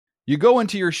You go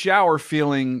into your shower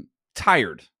feeling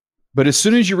tired, but as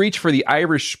soon as you reach for the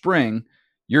Irish Spring,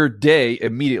 your day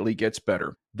immediately gets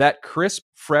better. That crisp,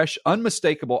 fresh,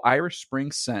 unmistakable Irish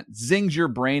Spring scent zings your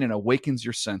brain and awakens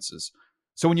your senses.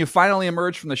 So when you finally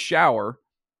emerge from the shower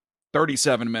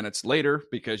 37 minutes later,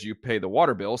 because you pay the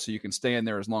water bill so you can stay in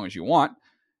there as long as you want,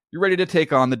 you're ready to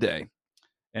take on the day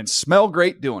and smell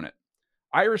great doing it.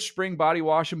 Irish Spring Body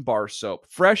Wash and Bar Soap.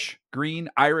 Fresh, green,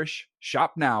 Irish.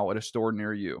 Shop now at a store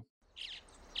near you.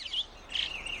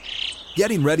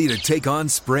 Getting ready to take on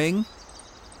spring?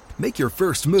 Make your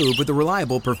first move with the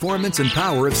reliable performance and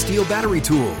power of Steel battery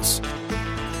tools.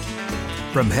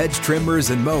 From hedge trimmers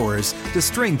and mowers to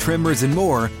string trimmers and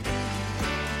more,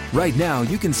 right now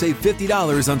you can save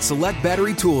 $50 on select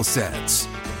battery tool sets.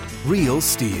 Real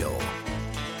Steel.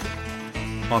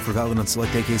 Offer valid on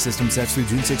select AK system sets through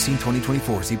June 16,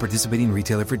 2024. See participating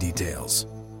retailer for details.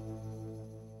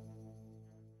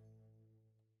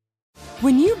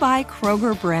 When you buy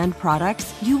Kroger brand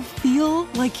products, you feel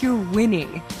like you're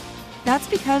winning. That's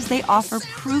because they offer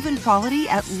proven quality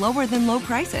at lower than low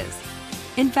prices.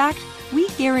 In fact, we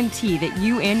guarantee that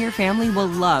you and your family will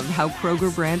love how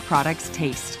Kroger brand products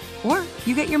taste, or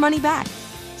you get your money back.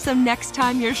 So next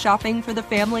time you're shopping for the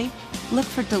family, look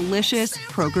for delicious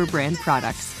Kroger brand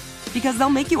products, because they'll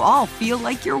make you all feel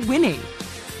like you're winning.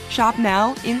 Shop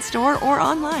now, in-store, or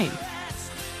online.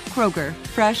 Kroger,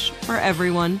 fresh for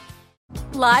everyone.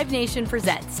 Live Nation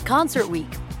presents Concert Week.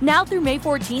 Now through May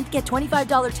 14th, get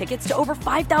 $25 tickets to over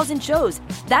 5,000 shows.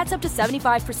 That's up to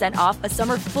 75% off a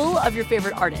summer full of your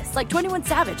favorite artists like 21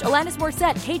 Savage, Alanis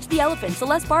Morissette, Cage the Elephant,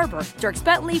 Celeste Barber, Dierks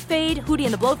Bentley, Fade, Hootie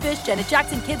and the Blowfish, Janet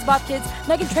Jackson, Kidz Bop Kids,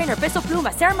 Meghan Trainor, Peso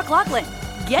Pluma, Sarah McLachlan.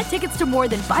 Get tickets to more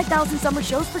than 5,000 summer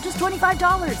shows for just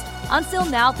 $25. On sale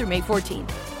now through May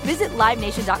 14th. Visit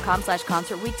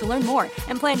LiveNation.com/Concert Week to learn more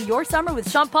and plan your summer with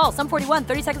Sean Paul, Sum 41,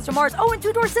 30 Seconds to Mars, and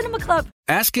Two Door Cinema Club.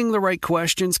 Asking the right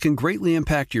questions can greatly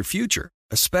impact your future,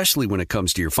 especially when it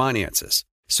comes to your finances.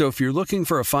 So if you're looking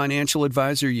for a financial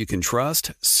advisor you can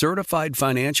trust, certified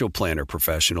financial planner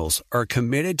professionals are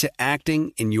committed to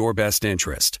acting in your best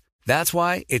interest. That's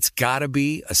why it's got to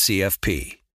be a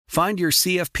CFP. Find your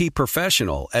CFP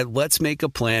professional at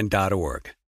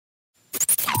letsmakeaplan.org.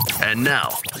 And now,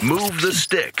 Move the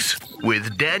Sticks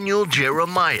with Daniel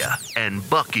Jeremiah and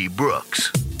Bucky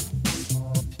Brooks.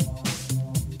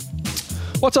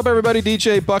 What's up, everybody?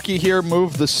 DJ Bucky here.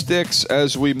 Move the Sticks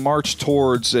as we march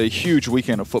towards a huge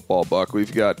weekend of football, Buck.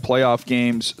 We've got playoff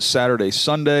games Saturday,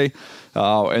 Sunday,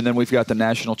 and then we've got the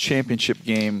national championship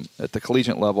game at the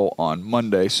collegiate level on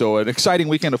Monday. So an exciting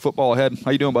weekend of football ahead.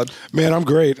 How you doing, bud? Man, I'm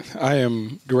great. I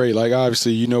am great. Like,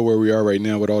 obviously, you know where we are right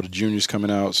now with all the juniors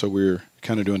coming out, so we're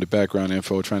kind of doing the background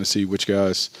info, trying to see which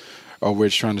guys are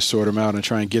which, trying to sort them out and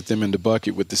try and get them in the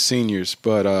bucket with the seniors.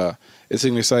 But it's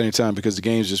an exciting time because the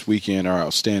games this weekend are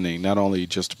outstanding, not only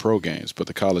just the pro games, but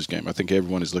the college game. I think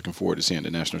everyone is looking forward to seeing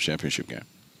the national championship game.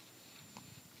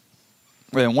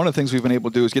 And one of the things we've been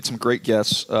able to do is get some great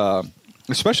guests,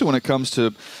 especially when it comes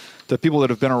to the people that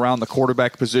have been around the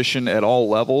quarterback position at all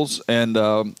levels. And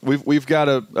we've got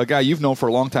a guy you've known for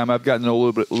a long time. I've gotten to know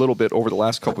a little bit over the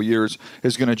last couple of years,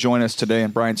 is going to join us today,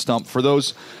 and Brian Stump. For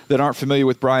those that aren't familiar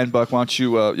with Brian, Buck, why don't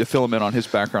you fill him in on his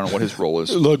background and what his role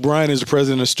is? Look, Brian is the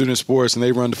president of Student Sports, and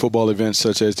they run the football events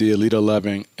such as the Elite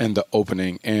 11 and the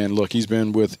Opening. And, look, he's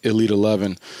been with Elite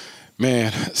 11,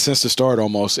 man, since the start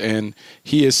almost, and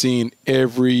he has seen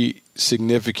every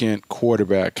significant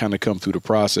quarterback kind of come through the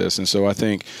process. And so I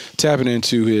think tapping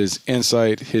into his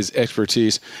insight, his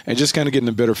expertise, and just kind of getting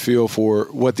a better feel for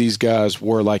what these guys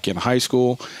were like in high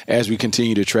school as we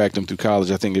continue to track them through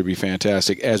college, I think it'd be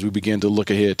fantastic as we begin to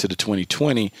look ahead to the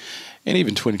 2020 and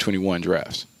even 2021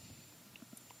 drafts.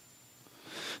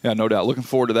 Yeah, no doubt. Looking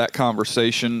forward to that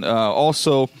conversation.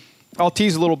 Also, I'll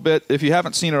tease a little bit. If you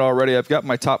haven't seen it already, I've got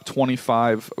my top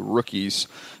 25 rookies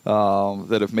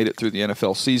that have made it through the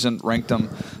NFL season, ranked them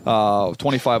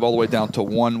 25 all the way down to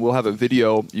 1. We'll have a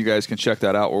video. You guys can check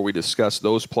that out where we discuss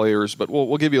those players. But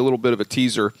we'll give you a little bit of a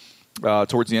teaser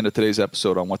towards the end of today's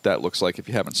episode on what that looks like if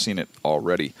you haven't seen it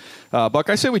already. Buck,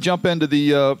 I say we jump into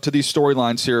to these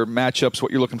storylines here, matchups,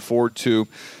 what you're looking forward to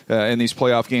in these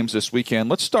playoff games this weekend.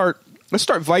 Let's start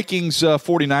Vikings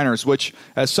 49ers, which,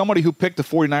 as somebody who picked the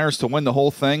 49ers to win the whole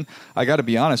thing, I got to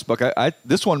be honest, Buck,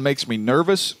 this one makes me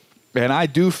nervous, and I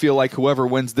do feel like whoever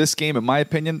wins this game, in my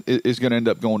opinion, is going to end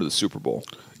up going to the Super Bowl.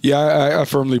 Yeah, I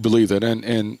firmly believe that,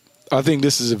 and I think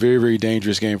this is a very, very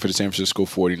dangerous game for the San Francisco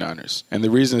 49ers. And the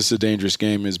reason it's a dangerous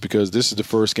game is because this is the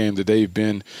first game that they've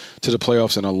been to the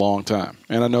playoffs in a long time.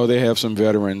 And I know they have some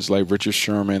veterans like Richard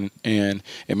Sherman and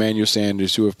Emmanuel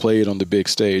Sanders who have played on the big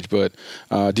stage. But,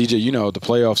 DJ, you know, the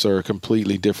playoffs are a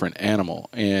completely different animal.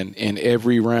 And in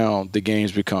every round, the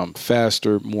games become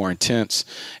faster, more intense,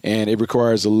 and it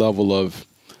requires a level of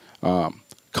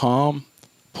calm,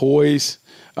 poise,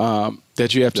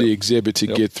 that you have to exhibit to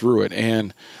get through it.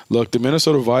 And look, the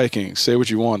Minnesota Vikings, say what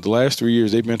you want, the last 3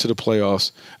 years they've been to the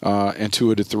playoffs and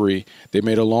 2 of the 3. They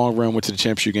made a long run, went to the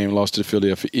championship game, lost to the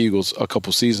Philadelphia Eagles a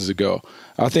couple seasons ago.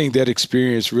 I think that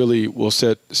experience really will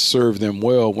serve them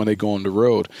well when they go on the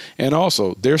road. And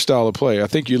also their style of play. I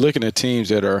think you're looking at teams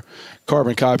that are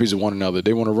carbon copies of one another.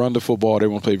 They want to run the football. They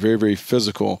want to play very, very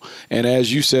physical. And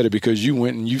as you said it, because you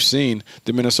went and you've seen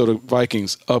the Minnesota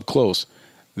Vikings up close,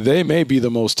 they may be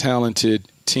the most talented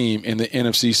team in the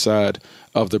NFC side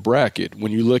of the bracket.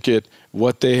 When you look at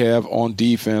what they have on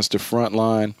defense, the front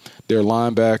line, their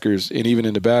linebackers, and even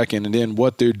in the back end, and then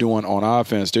what they're doing on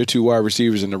offense, their 2 wide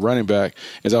receivers and the running back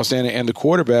is outstanding. And the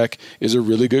quarterback is a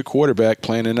really good quarterback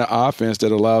playing in an offense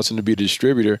that allows him to be the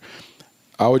distributor.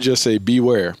 I would just say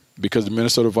beware, because the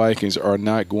Minnesota Vikings are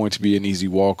not going to be an easy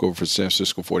walkover for the San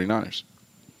Francisco 49ers.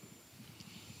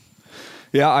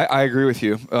 Yeah, I agree with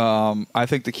you. I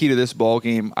think the key to this ball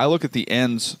game, I look at the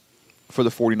ends for the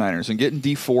 49ers, and getting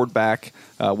Dee Ford back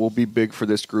will be big for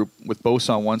this group with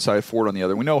Bosa on one side, Ford on the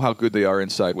other. We know how good they are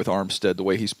inside with Armstead, the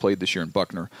way he's played this year in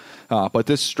Buckner. But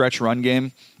this stretch run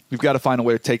game, you've got to find a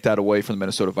way to take that away from the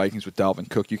Minnesota Vikings with Dalvin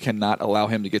Cook. You cannot allow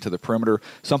him to get to the perimeter,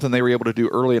 something they were able to do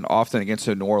early and often against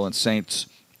the New Orleans Saints.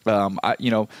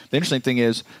 The interesting thing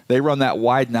is they run that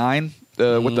wide 9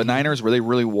 with the Niners, where they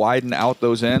really widen out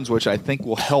those ends, which I think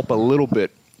will help a little bit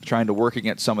trying to work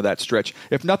against some of that stretch.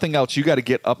 If nothing else, you got to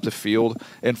get up the field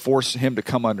and force him to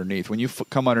come underneath. When you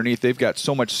come underneath, they've got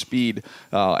so much speed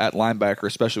at linebacker,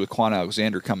 especially with Quan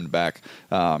Alexander coming back.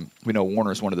 We know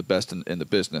Warner is one of the best in the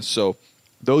business. So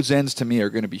those ends, to me, are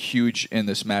going to be huge in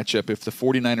this matchup. If the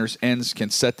 49ers ends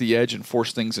can set the edge and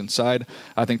force things inside,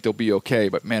 I think they'll be okay.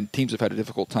 But, man, teams have had a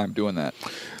difficult time doing that.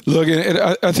 Look, and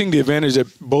I think the advantage that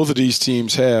both of these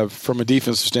teams have from a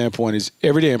defensive standpoint is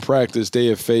every day in practice they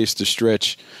have faced the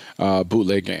stretch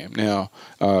bootleg game. Now,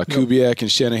 Kubiak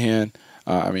and Shanahan,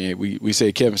 we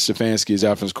say Kevin Stefanski is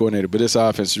offense coordinator, but this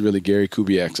offense is really Gary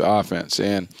Kubiak's offense.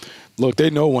 And look,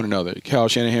 they know one another. Kyle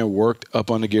Shanahan worked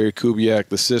up under Gary Kubiak.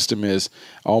 The system is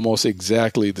almost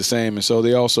exactly the same. And so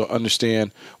they also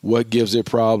understand what gives it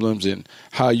problems and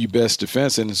how you best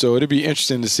defend it. And so it'll be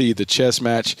interesting to see the chess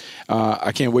match.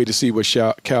 I can't wait to see what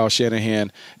Kyle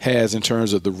Shanahan has in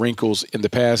terms of the wrinkles in the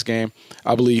pass game.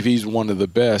 I believe he's one of the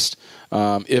best,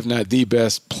 if not the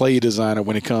best, play designer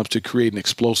when it comes to creating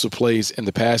explosive plays in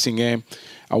the passing game.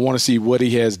 I want to see what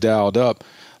he has dialed up.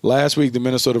 Last week, the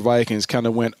Minnesota Vikings kind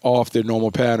of went off their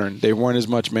normal pattern. They weren't as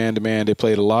much man-to-man. They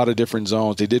played a lot of different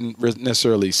zones. They didn't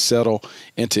necessarily settle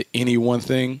into any one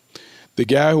thing. The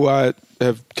guy who I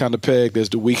have kind of pegged as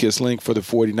the weakest link for the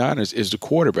 49ers is the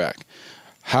quarterback.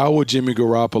 How will Jimmy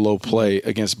Garoppolo play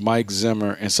against Mike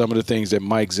Zimmer and some of the things that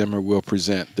Mike Zimmer will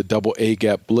present? The double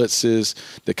A-gap blitzes,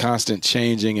 the constant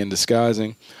changing and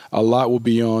disguising. A lot will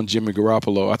be on Jimmy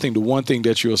Garoppolo. I think the one thing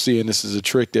that you'll see, and this is a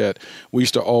trick that we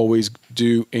used to always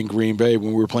do in Green Bay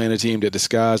when we were playing a team that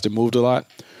disguised and moved a lot,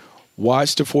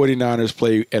 watch the 49ers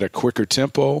play at a quicker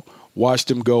tempo. Watch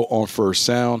them go on first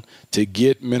sound to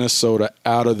get Minnesota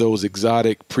out of those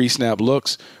exotic pre-snap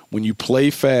looks. When you play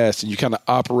fast and you kind of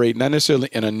operate not necessarily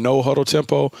in a no-huddle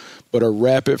tempo, but a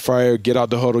rapid fire, get out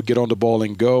the huddle, get on the ball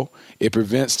and go, it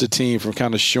prevents the team from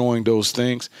kind of showing those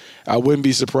things. I wouldn't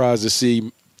be surprised to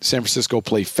see San Francisco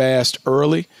play fast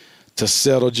early to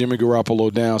settle Jimmy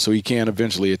Garoppolo down so he can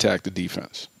eventually attack the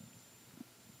defense.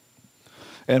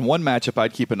 And one matchup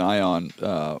I'd keep an eye on,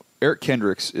 Eric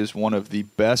Kendricks is one of the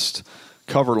best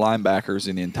cover linebackers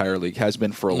in the entire league, has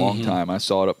been for a long time. I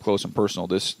saw it up close and personal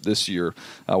this year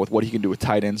with what he can do with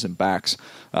tight ends and backs.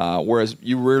 Whereas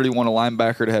you rarely want a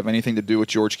linebacker to have anything to do with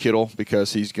George Kittle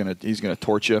because he's gonna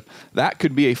torch you. That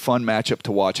could be a fun matchup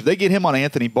to watch. If they get him on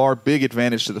Anthony Barr, big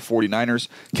advantage to the 49ers.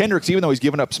 Kendricks, even though he's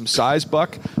given up some size,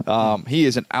 Buck, he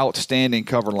is an outstanding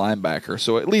cover linebacker.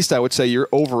 So at least I would say you're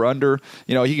over-under.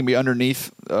 You know, he can be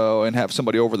underneath and have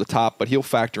somebody over the top, but he'll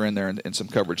factor in there in some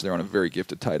coverage there on a very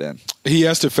gifted tight end. He he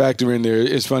has to factor in there.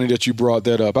 It's funny that you brought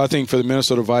that up. I think for the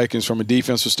Minnesota Vikings, from a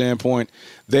defensive standpoint,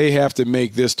 they have to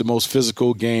make this the most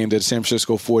physical game that San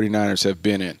Francisco 49ers have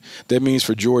been in. That means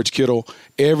for George Kittle,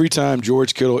 every time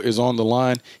George Kittle is on the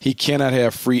line, he cannot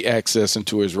have free access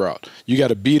into his route. You got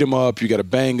to beat him up. You got to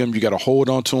bang him. You got to hold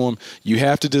on to him. You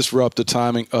have to disrupt the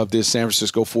timing of this San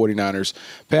Francisco 49ers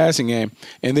passing game.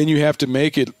 And then you have to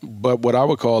make it but what I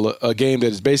would call a game that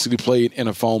is basically played in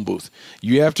a phone booth.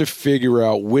 You have to figure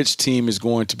out which team is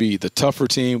going to be the tougher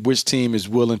team, which team is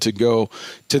willing to go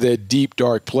to that deep,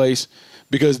 dark place.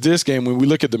 Because this game, when we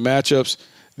look at the matchups,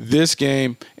 this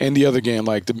game and the other game,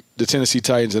 like the Tennessee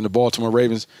Titans and the Baltimore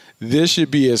Ravens, this should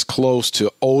be as close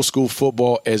to old school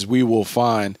football as we will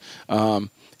find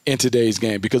in today's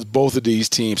game, because both of these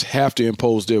teams have to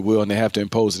impose their will, and they have to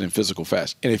impose it in a physical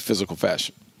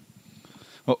fashion.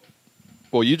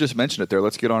 Well, you just mentioned it there.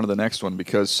 Let's get on to the next one,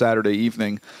 because Saturday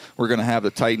evening we're going to have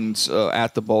the Titans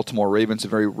at the Baltimore Ravens, a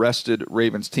very rested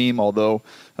Ravens team, although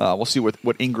we'll see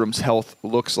what Ingram's health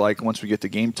looks like once we get to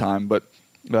game time. But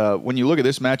when you look at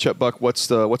this matchup, Buck, what's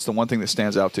the one thing that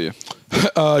stands out to you?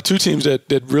 Two teams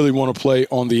that really want to play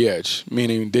on the edge,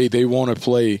 meaning they want to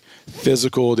play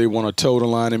physical. They want to toe the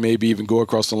line and maybe even go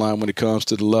across the line when it comes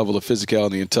to the level of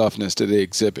physicality and toughness that they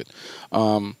exhibit.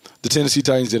 The Tennessee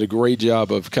Titans did a great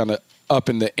job of kind of up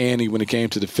in the ante when it came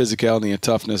to the physicality and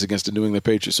toughness against the New England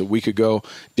Patriots a week ago.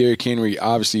 Derrick Henry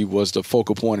obviously was the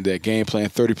focal point of that game plan,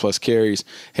 30-plus carries,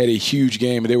 had a huge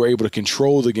game, and they were able to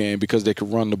control the game because they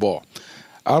could run the ball.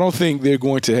 I don't think they're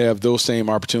going to have those same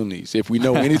opportunities. If we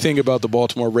know anything about the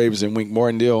Baltimore Ravens and Wink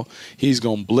Martindale, he's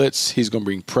going to blitz. He's going to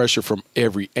bring pressure from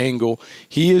every angle.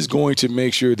 He is going to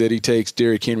make sure that he takes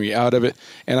Derrick Henry out of it.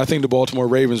 And I think the Baltimore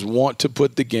Ravens want to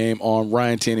put the game on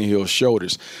Ryan Tannehill's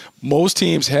shoulders. Most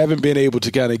teams haven't been able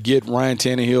to kind of get Ryan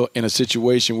Tannehill in a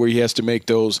situation where he has to make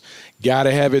those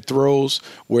gotta-have-it throws,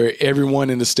 where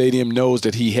everyone in the stadium knows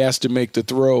that he has to make the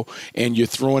throw, and you're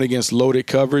throwing against loaded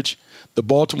coverage. The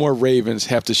Baltimore Ravens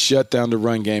have to shut down the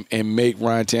run game and make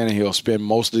Ryan Tannehill spend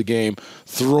most of the game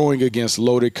throwing against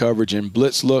loaded coverage and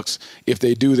blitz looks. If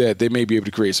they do that, they may be able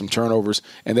to create some turnovers,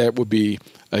 and that would be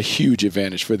a huge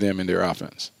advantage for them in their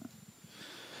offense.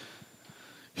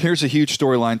 Here's a huge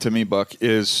storyline to me, Buck,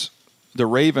 is the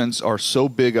Ravens are so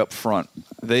big up front.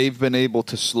 They've been able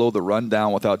to slow the run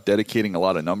down without dedicating a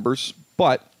lot of numbers,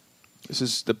 but this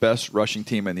is the best rushing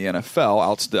team in the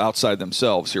NFL outside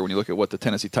themselves here when you look at what the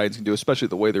Tennessee Titans can do, especially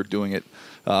the way they're doing it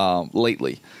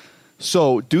lately.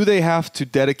 So do they have to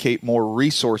dedicate more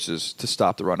resources to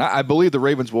stop the run? I believe the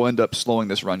Ravens will end up slowing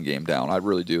this run game down. I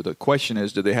really do. The question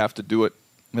is, do they have to do it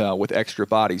with extra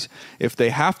bodies? If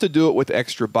they have to do it with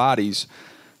extra bodies,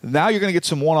 now you're going to get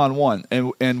some one-on-one.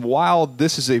 And while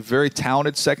this is a very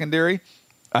talented secondary,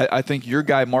 I think your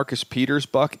guy Marcus Peters,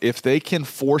 Buck, if they can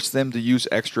force them to use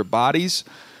extra bodies,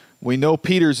 we know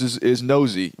Peters is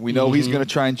nosy. We know he's going to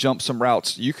try and jump some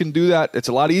routes. You can do that. It's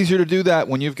a lot easier to do that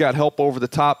when you've got help over the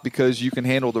top because you can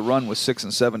handle the run with 6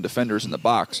 and 7 defenders in the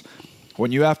box.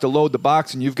 When you have to load the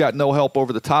box and you've got no help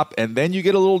over the top and then you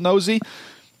get a little nosy,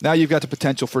 now you've got the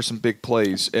potential for some big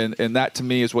plays. And that, to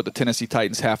me, is what the Tennessee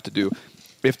Titans have to do.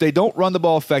 If they don't run the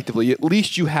ball effectively, at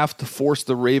least you have to force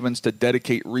the Ravens to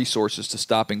dedicate resources to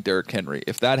stopping Derrick Henry.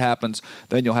 If that happens,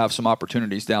 then you'll have some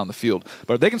opportunities down the field.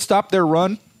 But if they can stop their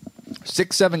run,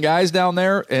 6, 7 guys down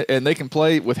there, and they can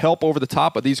play with help over the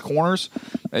top of these corners,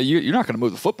 you're not going to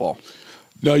move the football.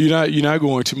 No, you're not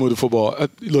going to move the football.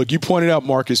 Look, you pointed out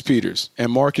Marcus Peters,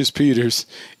 and Marcus Peters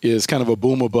is kind of a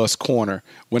boom or bust corner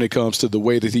when it comes to the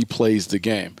way that he plays the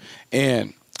game.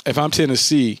 And if I'm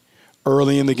Tennessee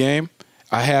early in the game,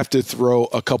 I have to throw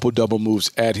a couple double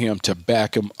moves at him to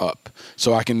back him up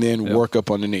so I can then work up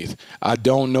underneath. I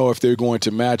don't know if they're going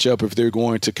to match up, if they're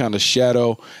going to kind of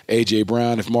shadow A.J.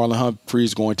 Brown, if Marlon Humphrey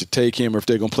is going to take him, or if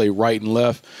they're going to play right and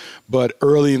left. But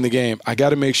early in the game, I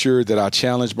got to make sure that I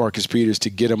challenge Marcus Peters to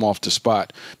get him off the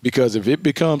spot, because if it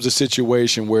becomes a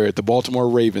situation where the Baltimore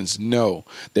Ravens know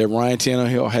that Ryan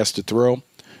Tannehill has to throw,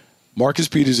 Marcus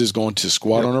Peters is going to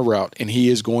squat on a route, and he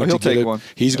is going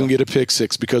to get a pick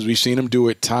six, because we've seen him do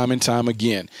it time and time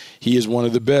again. He is one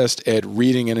of the best at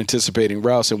reading and anticipating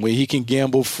routes, and when he can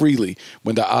gamble freely,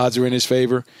 when the odds are in his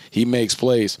favor, he makes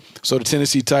plays. So the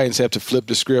Tennessee Titans have to flip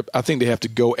the script. I think they have to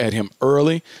go at him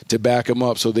early to back him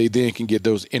up so they then can get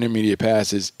those intermediate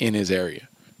passes in his area.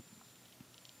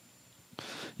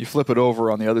 You flip it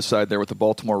over on the other side there with the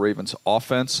Baltimore Ravens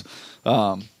offense.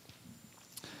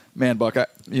 Man, Buck,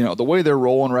 the way they're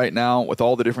rolling right now with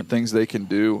all the different things they can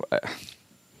do,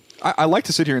 I like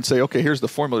to sit here and say, okay, here's the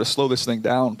formula to slow this thing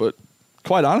down. But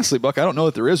quite honestly, Buck, I don't know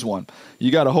that there is one. You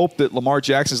got to hope that Lamar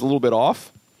Jackson's a little bit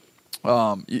off.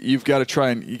 You've got to try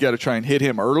and hit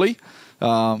him early.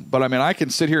 But, I mean, I can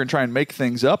sit here and try and make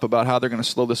things up about how they're going to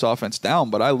slow this offense down,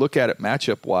 but I look at it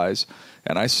matchup-wise,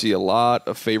 and I see a lot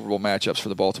of favorable matchups for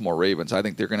the Baltimore Ravens. I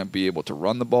think they're going to be able to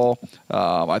run the ball.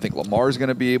 I think Lamar's going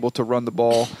to be able to run the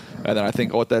ball. And then I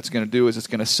think what that's going to do is it's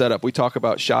going to set up. We talk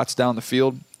about shots down the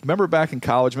field. Remember back in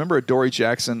college, remember Adoree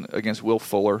Jackson against Will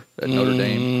Fuller at Notre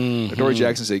Dame? Adoree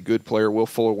Jackson's a good player. Will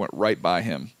Fuller went right by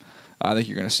him. I think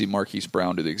you're going to see Marquise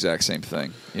Brown do the exact same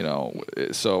thing.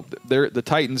 So the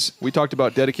Titans, we talked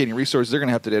about dedicating resources. They're going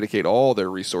to have to dedicate all their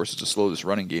resources to slow this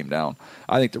running game down.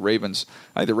 I think the Ravens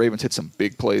hit some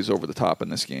big plays over the top in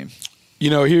this game.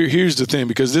 Here's the thing,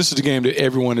 because this is the game that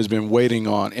everyone has been waiting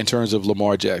on in terms of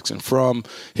Lamar Jackson. From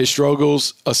his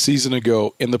struggles a season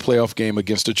ago in the playoff game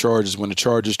against the Chargers, when the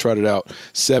Chargers trotted out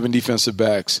 7 defensive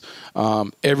backs,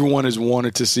 everyone has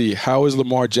wanted to see how is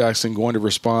Lamar Jackson going to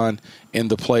respond in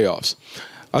the playoffs.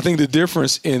 I think the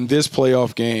difference in this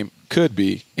playoff game could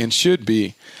be and should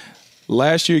be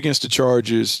last year against the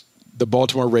Chargers, the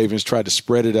Baltimore Ravens tried to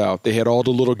spread it out. They had all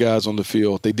the little guys on the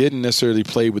field. They didn't necessarily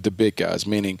play with the big guys,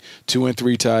 meaning 2 and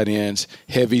 3 tight ends,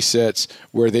 heavy sets,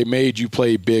 where they made you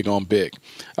play big on big.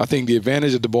 I think the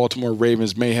advantage that the Baltimore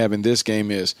Ravens may have in this game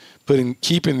is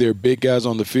keeping their big guys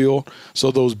on the field.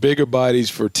 So those bigger bodies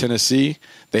for Tennessee,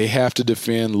 they have to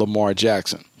defend Lamar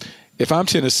Jackson. If I'm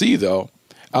Tennessee, though,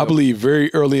 I believe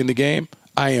very early in the game,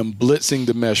 I am blitzing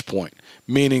the mesh point,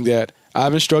 meaning that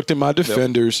I've instructed my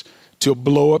defenders to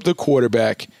blow up the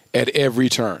quarterback at every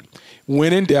turn.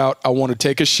 When in doubt, I want to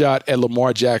take a shot at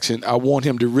Lamar Jackson. I want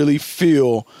him to really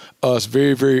feel us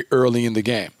very, very early in the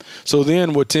game. So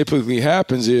then what typically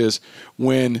happens is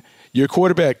when your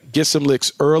quarterback gets some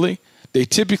licks early, they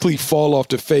typically fall off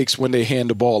the fakes when they hand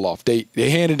the ball off. They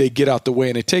hand it, they get out the way,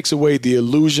 and it takes away the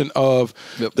illusion of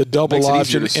the double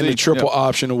option and the triple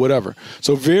option or whatever.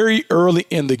 So very early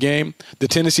in the game, the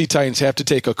Tennessee Titans have to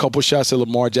take a couple shots at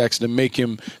Lamar Jackson to make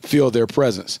him feel their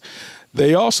presence.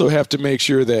 They also have to make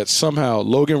sure that somehow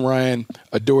Logan Ryan,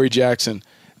 Adoree Jackson,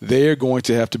 they're going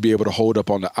to have to be able to hold up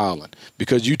on the island,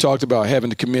 because you talked about having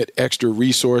to commit extra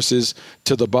resources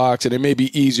to the box, and it may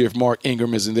be easier if Mark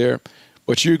Ingram isn't there.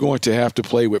 But you're going to have to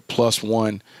play with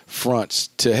 +1 fronts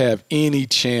to have any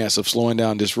chance of slowing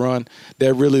down this run.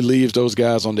 That really leaves those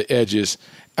guys on the edges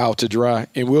out to dry,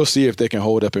 and we'll see if they can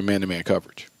hold up in man-to-man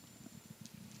coverage.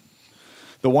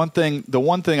 The one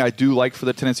thing I do like for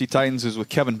the Tennessee Titans is with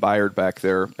Kevin Byard back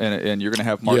there, and you're going to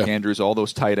have Mark Andrews, all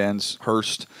those tight ends,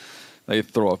 Hurst. They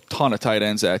throw a ton of tight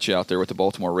ends at you out there with the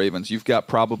Baltimore Ravens. You've got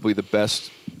probably the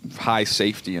best high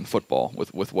safety in football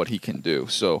with what he can do.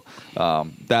 So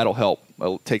that'll help.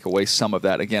 It'll take away some of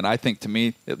that. Again, I think, to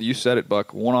me, you said it,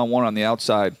 Buck, one-on-one on the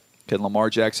outside. Can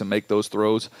Lamar Jackson make those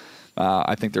throws?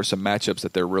 I think there's some matchups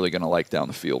that they're really going to like down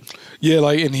the field. Yeah,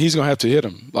 and he's going to have to hit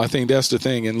him. I think that's the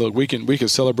thing. And look, we can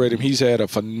celebrate him. He's had a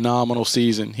phenomenal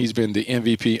season. He's been the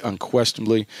MVP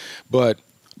unquestionably. But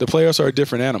the playoffs are a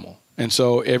different animal. And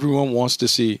so everyone wants to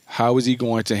see how is he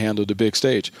going to handle the big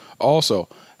stage. Also,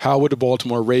 how would the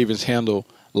Baltimore Ravens handle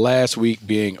last week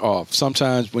being off?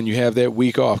 Sometimes when you have that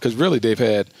week off, because really they've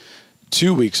had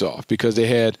 2 weeks off, because they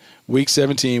had week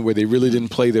 17 where they really didn't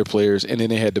play their players, and then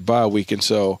they had the bye week. And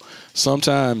so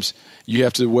sometimes you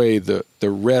have to weigh the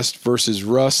rest versus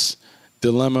rust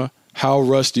dilemma. How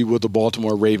rusty will the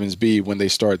Baltimore Ravens be when they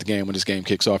start the game, when this game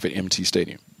kicks off at M&T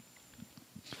Stadium?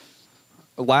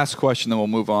 Last question, then we'll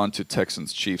move on to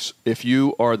Texans-Chiefs. If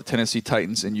you are the Tennessee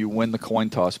Titans and you win the coin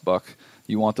toss, Buck,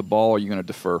 you want the ball or are you going to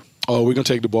defer? Oh, we're going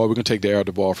to take the ball. We're going to take the air of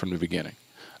the ball from the beginning.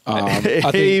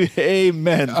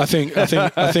 Amen. I think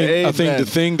the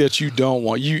thing that you don't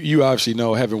want, you obviously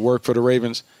know, having worked for the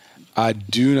Ravens, I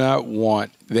do not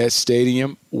want that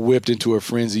stadium whipped into a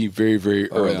frenzy very,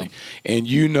 very early. And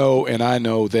you know, and I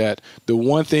know that the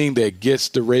one thing that gets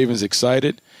the Ravens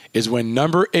excited is when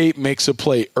number 8 makes a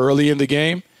play early in the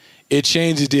game, it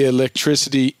changes the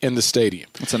electricity in the stadium.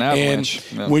 It's an avalanche.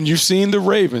 And when you've seen the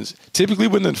Ravens, typically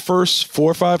within the first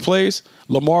 4 or 5 plays,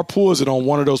 Lamar pulls it on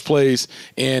one of those plays,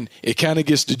 and it kind of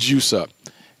gets the juice up.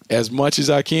 As much as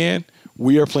I can,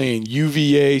 we are playing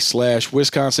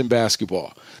UVA/Wisconsin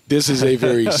basketball. This is a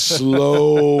very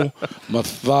slow,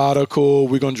 methodical.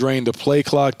 We're going to drain the play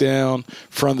clock down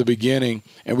from the beginning,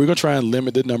 and we're going to try and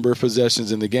limit the number of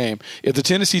possessions in the game. If the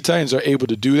Tennessee Titans are able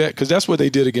to do that, because that's what they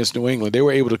did against New England, they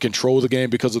were able to control the game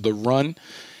because of the run.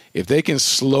 If they can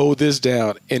slow this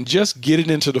down and just get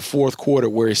it into the fourth quarter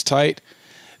where it's tight,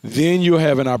 then you'll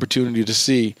have an opportunity to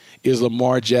see, is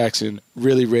Lamar Jackson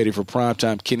really ready for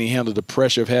primetime? Can he handle the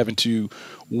pressure of having to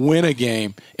win a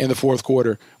game in the fourth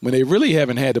quarter when they really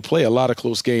haven't had to play a lot of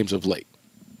close games of late?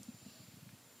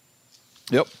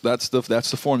 Yep, that's the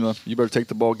formula. You better take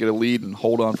the ball, get a lead, and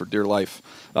hold on for dear life.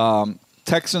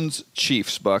 Texans,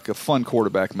 Chiefs, Buck. A fun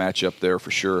quarterback matchup there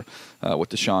for sure with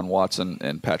Deshaun Watson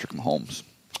and Patrick Mahomes.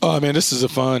 Oh, man, this is a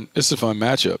fun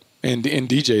matchup. And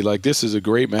DJ, like, this is a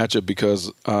great matchup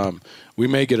because we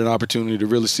may get an opportunity to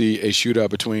really see a shootout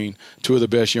between two of the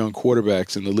best young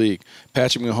quarterbacks in the league.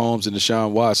 Patrick Mahomes and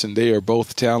Deshaun Watson, they are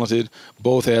both talented,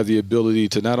 both have the ability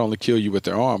to not only kill you with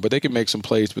their arm, but they can make some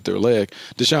plays with their leg.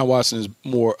 Deshaun Watson is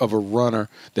more of a runner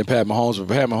than Pat Mahomes,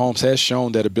 but Pat Mahomes has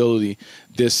shown that ability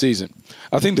this season.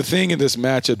 I think the thing in this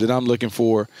matchup that I'm looking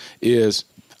for is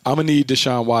I'm going to need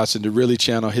Deshaun Watson to really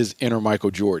channel his inner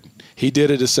Michael Jordan. He did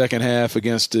it the second half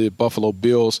against the Buffalo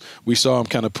Bills. We saw him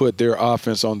kind of put their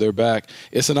offense on their back.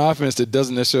 It's an offense that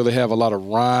doesn't necessarily have a lot of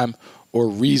rhyme or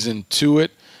reason to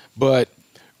it, but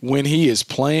when he is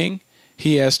playing,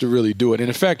 he has to really do it. And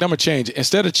in fact, I'm going to change it.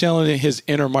 Instead of channeling his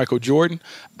inner Michael Jordan,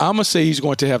 I'm going to say he's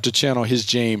going to have to channel his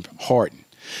James Harden.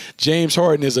 James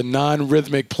Harden is a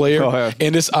non-rhythmic player,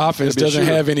 and this offense doesn't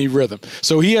have any rhythm.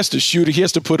 So he has to shoot it. He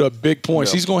has to put up big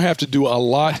points. He's going to have to do a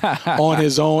lot on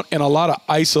his own and a lot of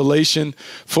isolation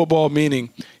football,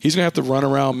 meaning he's going to have to run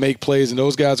around, make plays, and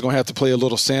those guys are going to have to play a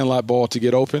little sandlot ball to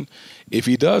get open. If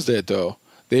he does that, though,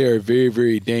 they are a very,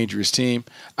 very dangerous team.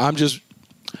 I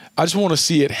just want to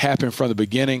see it happen from the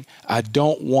beginning. I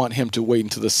don't want him to wait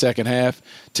until the second half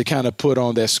to kind of put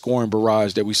on that scoring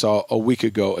barrage that we saw a week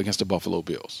ago against the Buffalo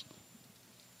Bills.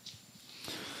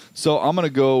 So I'm gonna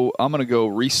go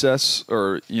recess,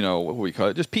 or what we call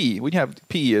it, just PE. We have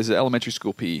PE as elementary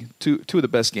school PE. Two of the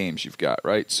best games you've got,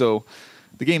 right? So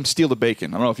the game Steal the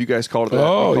Bacon. I don't know if you guys called it that.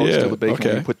 Oh, yeah. Steal the Bacon. Okay.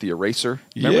 When you put the eraser.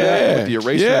 Remember that? With the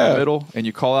eraser in the middle, and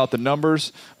you call out the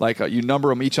numbers. Like you number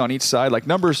them each on each side. Like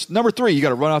number 3, you got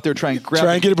to run out there, try and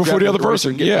get it before the other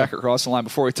person. Get back across the line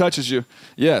before he touches you.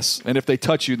 Yes, and if they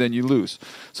touch you, then you lose.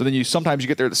 So then sometimes you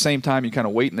get there at the same time. You kind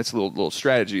of wait, and it's a little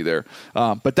strategy there.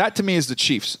 But that to me is the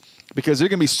Chiefs, because they're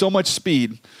going to be so much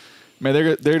speed. Man,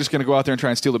 they're just going to go out there and try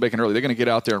and steal the bacon early. They're going to get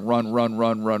out there and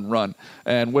run.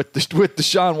 And with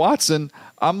Deshaun Watson,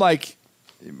 I'm like,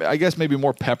 I guess maybe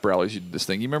more pep rallies you did this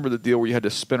thing. You remember the deal where you had to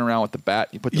spin around with the bat?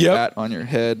 You put the bat on your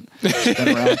head,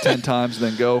 spin around 10 times,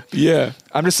 then go. Yeah.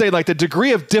 I'm just saying, like, the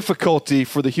degree of difficulty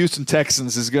for the Houston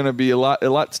Texans is going to be a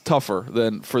lot tougher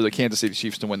than for the Kansas City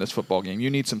Chiefs to win this football game. You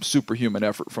need some superhuman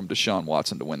effort from Deshaun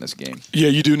Watson to win this game. Yeah,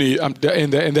 you do need, and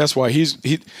that's why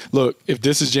look, if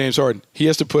this is James Harden, he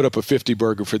has to put up a 50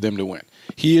 burger for them to win.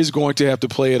 He is going to have to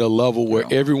play at a level where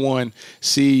everyone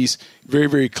sees very,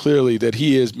 very clearly that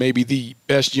he is maybe the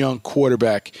best young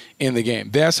quarterback in the game.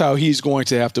 That's how he's going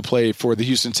to have to play for the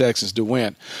Houston Texans to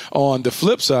win. On the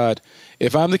flip side,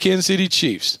 if I'm the Kansas City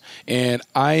Chiefs and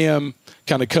I am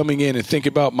kind of coming in and think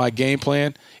about my game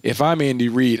plan, if I'm Andy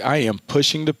Reid, I am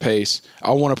pushing the pace.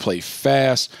 I want to play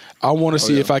fast. I want to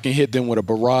see if I can hit them with a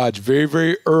barrage very,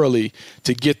 very early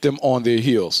to get them on their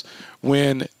heels.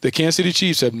 When the Kansas City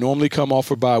Chiefs have normally come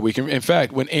off a bye week, in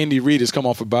fact, when Andy Reid has come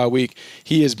off a bye week,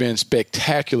 he has been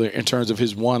spectacular in terms of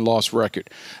his one-loss record.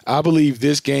 I believe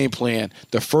this game plan,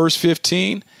 the first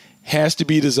 15, has to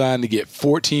be designed to get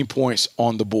 14 points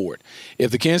on the board.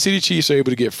 If the Kansas City Chiefs are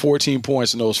able to get 14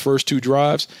 points in those first 2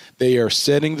 drives, they are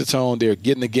setting the tone. They're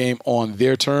getting the game on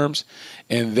their terms,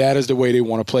 and that is the way they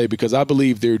want to play, because I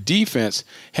believe their defense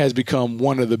has become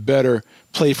one of the better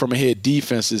play-from-ahead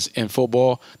defenses in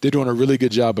football. They're doing a really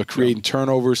good job of creating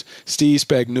turnovers. Steve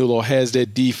Spagnuolo has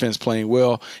that defense playing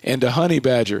well, and the Honey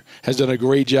Badger has done a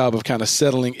great job of kind of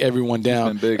settling everyone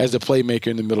down as the playmaker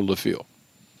in the middle of the field.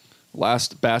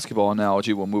 Last basketball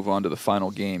analogy, we'll move on to the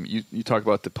final game. You talk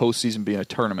about the postseason being a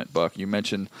tournament, Buck. You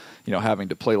mentioned having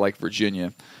to play like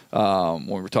Virginia when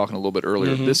we were talking a little bit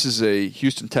earlier. Mm-hmm. This is a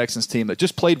Houston Texans team that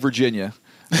just played Virginia.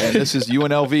 And this is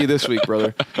UNLV this week,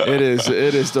 brother. It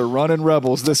is the Running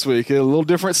Rebels this week. A little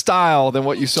different style than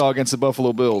what you saw against the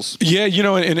Buffalo Bills. Yeah,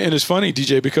 and it's funny,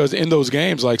 DJ, because in those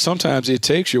games, like, sometimes it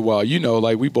takes you a while.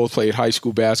 Like, we both played high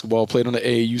school basketball, played on the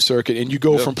AAU circuit, and you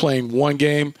go from playing one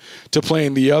game to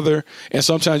playing the other. And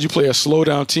sometimes you play a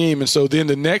slow-down team, and so then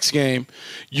the next game,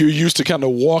 you're used to kind of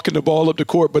walking the ball up the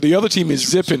court, but the other team is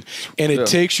zipping, and it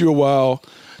takes you a while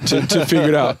to figure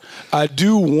it out. I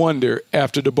do wonder,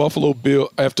 after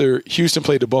Houston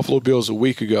played the Buffalo Bills a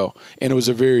week ago, and it was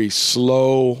a very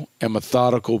slow and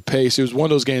methodical pace. It was one of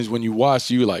those games when you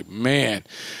watched, you were like, man,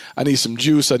 I need some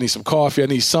juice, I need some coffee, I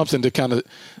need something to kind of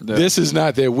 – this is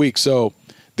not their week. So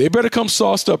they better come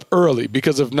sauced up early,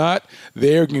 because if not,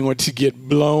 they're going to get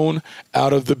blown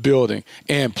out of the building.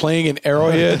 And playing in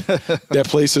Arrowhead, that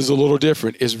place is a little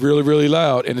different. It's really, really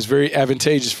loud, and it's very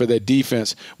advantageous for that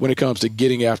defense when it comes to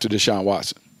getting after Deshaun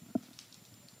Watson.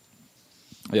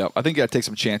 Yeah, I think you got to take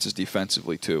some chances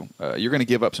defensively, too. You're going to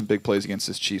give up some big plays against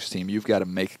this Chiefs team. You've got to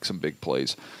make some big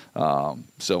plays.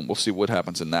 So we'll see what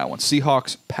happens in that one.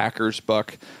 Seahawks, Packers,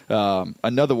 Buck.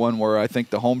 Another one where I think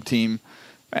the home team,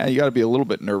 you got to be a little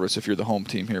bit nervous if you're the home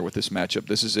team here with this matchup.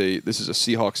 This is a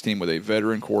Seahawks team with a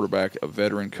veteran quarterback, a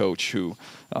veteran coach who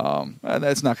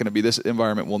that's not going to be, this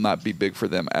environment will not be big for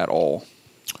them at all.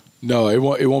 No, it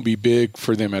won't be big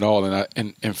for them at all.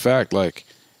 And in fact,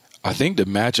 I think the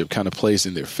matchup kind of plays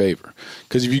in their favor.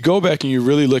 Because if you go back and you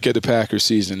really look at the Packers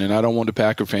season, and I don't want the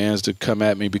Packer fans to come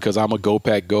at me because I'm a Go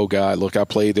Pack Go guy. Look, I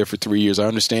played there for 3 years. I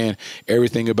understand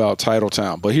everything about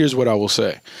Titletown. But here's what I will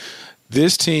say.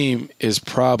 This team is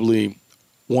probably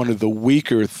one of the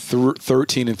weaker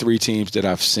 13-3 teams that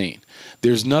I've seen.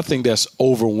 There's nothing that's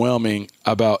overwhelming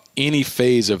about any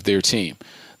phase of their team.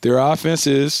 Their offense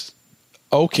is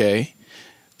okay.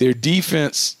 Their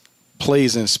defense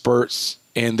plays in spurts,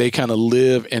 and they kind of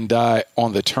live and die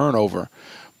on the turnover.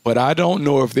 But I don't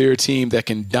know if they're a team that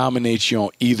can dominate you on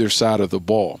either side of the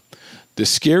ball. The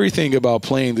scary thing about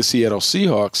playing the Seattle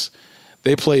Seahawks,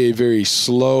 they play a very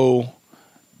slow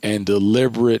and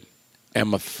deliberate and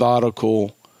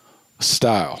methodical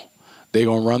style. They're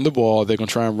going to run the ball. They're going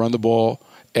to try and run the ball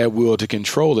at will to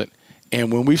control it.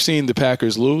 And when we've seen the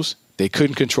Packers lose, they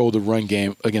couldn't control the run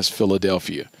game against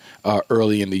Philadelphia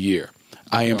early in the year.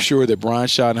 I am sure that Brian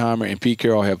Schottenheimer and Pete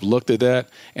Carroll have looked at that,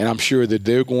 and I'm sure that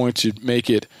they're going to make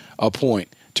it a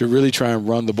point to really try and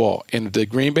run the ball. And if the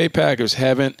Green Bay Packers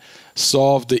haven't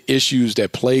solved the issues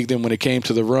that plagued them when it came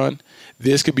to the run,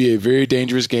 this could be a very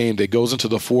dangerous game that goes into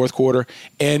the fourth quarter,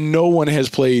 and no one has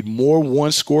played more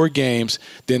one-score games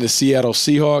than the Seattle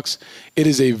Seahawks. It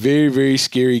is a very, very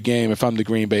scary game if I'm the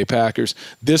Green Bay Packers.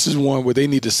 This is one where they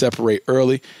need to separate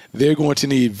early. They're going to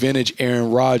need vintage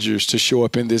Aaron Rodgers to show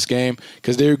up in this game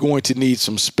because they're going to need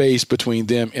some space between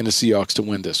them and the Seahawks to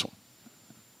win this one.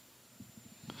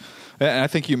 And I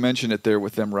think you mentioned it there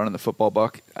with them running the football,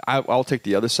 Buck. I'll take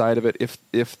the other side of it.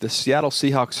 If the Seattle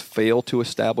Seahawks fail to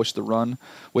establish the run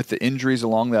with the injuries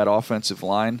along that offensive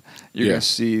line, you're going to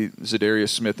see Zadarius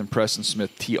Smith and Preston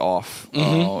Smith tee off,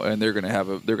 and they're going to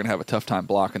have a tough time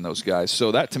blocking those guys.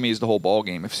 So that to me is the whole ball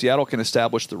game. If Seattle can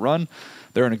establish the run,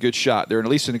 they're in a good shot. They're at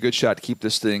least in a good shot to keep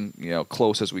this thing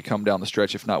close as we come down the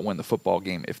stretch, if not win the football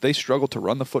game. If they struggle to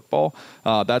run the football,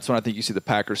 that's when I think you see the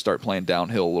Packers start playing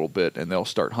downhill a little bit, and they'll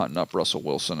start hunting up Russell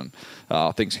Wilson,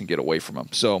 and things can get away from them.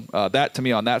 So that, to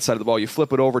me, on that side of the ball, you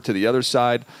flip it over to the other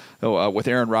side with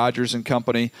Aaron Rodgers and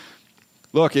company.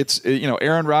 Look,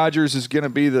 Aaron Rodgers is going to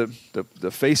be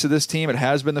the face of this team. It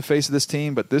has been the face of this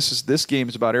team, but this game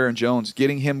is about Aaron Jones,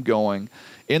 getting him going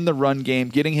in the run game,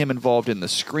 getting him involved in the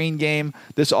screen game.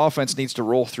 This offense needs to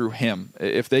roll through him.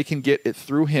 If they can get it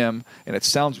through him, and it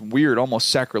sounds weird, almost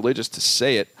sacrilegious to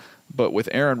say it, but with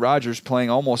Aaron Rodgers playing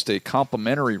almost a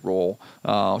complementary role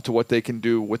to what they can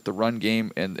do with the run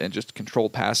game and just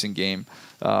controlled passing game,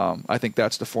 I think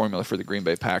that's the formula for the Green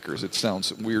Bay Packers. It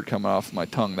sounds weird coming off my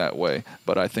tongue that way,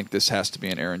 but I think this has to be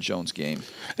an Aaron Jones game.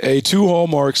 Two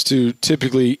hallmarks to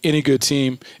typically any good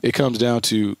team, it comes down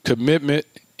to commitment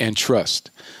and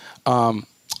trust.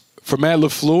 For Matt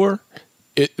LaFleur,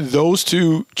 those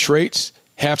two traits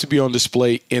have to be on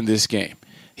display in this game.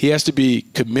 He has to be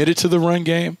committed to the run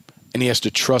game, and he has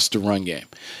to trust the run game.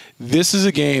 This is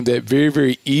a game that very,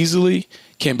 very easily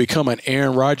can become an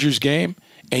Aaron Rodgers game,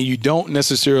 and you don't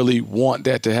necessarily want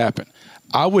that to happen.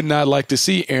 I would not like to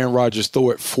see Aaron Rodgers throw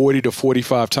it 40 to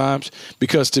 45 times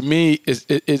because, to me,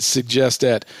 it suggests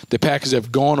that the Packers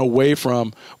have gone away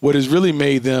from what has really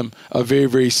made them a very,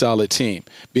 very solid team,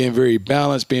 being very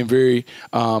balanced, being very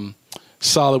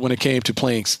solid when it came to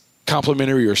playing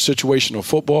complementary or situational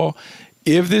football.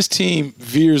 If this team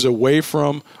veers away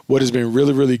from what has been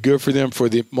really, really good for them for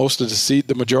the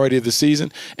majority of the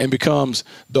season and becomes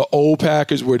the old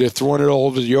Packers where they're throwing it all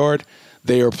over the yard,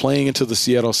 they are playing into the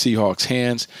Seattle Seahawks'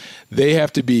 hands. They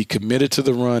have to be committed to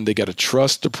the run. They got to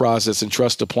trust the process and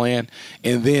trust the plan.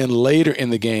 And then later in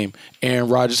the game, Aaron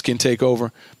Rodgers can take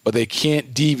over, but they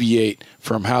can't deviate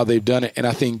from how they've done it. And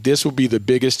I think this will be the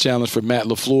biggest challenge for Matt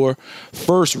LaFleur.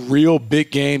 First real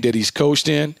big game that he's coached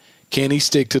in. Can he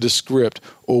stick to the script,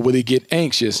 or will he get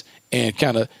anxious and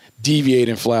kind of deviate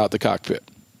and fly out the cockpit?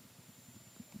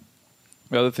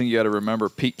 The other thing you got to remember,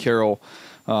 Pete Carroll,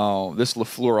 this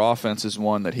LaFleur offense is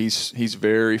one that he's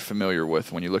very familiar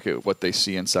with when you look at what they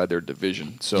see inside their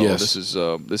division. So this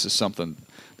is something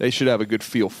they should have a good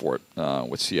feel for it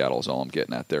with Seattle is all I'm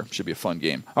getting at there. Should be a fun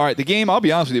game. All right, the game, I'll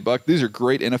be honest with you, Buck, these are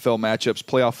great NFL matchups.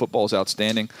 Playoff football is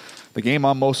outstanding. The game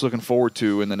I'm most looking forward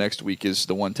to in the next week is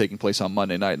the one taking place on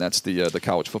Monday night, and that's the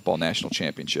College Football National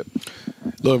Championship.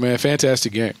 Look, man,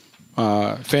 fantastic game.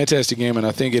 Fantastic game, and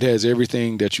I think it has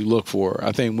everything that you look for.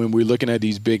 I think when we're looking at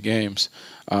these big games,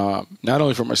 not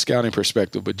only from a scouting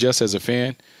perspective, but just as a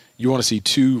fan, you want to see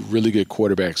two really good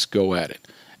quarterbacks go at it.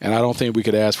 And I don't think we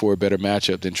could ask for a better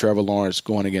matchup than Trevor Lawrence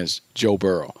going against Joe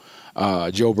Burrow.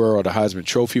 Joe Burrow, the Heisman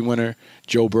Trophy winner.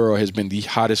 Joe Burrow has been the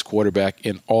hottest quarterback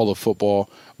in all of football.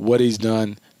 What he's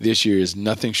done this year is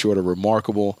nothing short of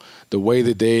remarkable. The way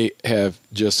that they have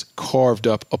just carved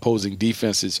up opposing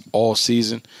defenses all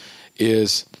season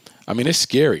is, it's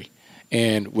scary.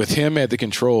 And with him at the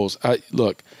controls, I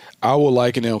will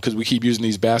liken him, because we keep using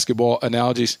these basketball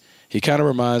analogies, he kind of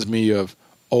reminds me of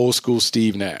old school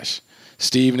Steve Nash.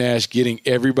 Steve Nash getting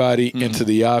everybody into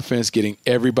the offense, getting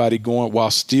everybody going while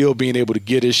still being able to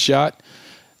get his shot.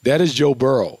 That is Joe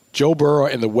Burrow. Joe Burrow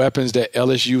and the weapons that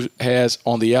LSU has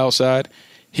on the outside,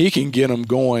 he can get them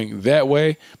going that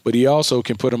way, but he also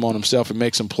can put them on himself and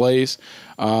make some plays.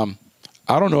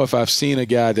 I don't know if I've seen a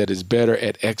guy that is better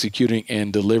at executing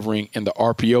and delivering in the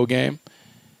RPO game.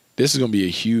 This is going to be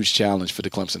a huge challenge for the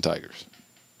Clemson Tigers.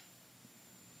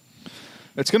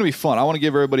 It's going to be fun. I want to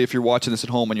give everybody, if you're watching this at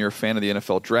home and you're a fan of the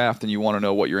NFL draft and you want to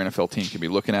know what your NFL team can be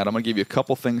looking at, I'm going to give you a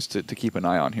couple things to keep an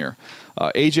eye on here.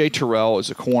 A.J. Terrell is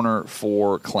a corner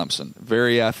for Clemson.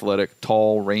 Very athletic,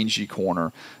 tall, rangy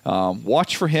corner.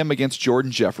 Watch for him against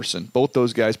Jordan Jefferson. Both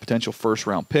those guys potential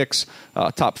first-round picks,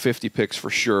 top 50 picks for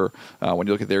sure when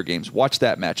you look at their games. Watch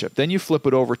that matchup. Then you flip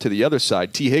it over to the other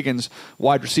side. T. Higgins,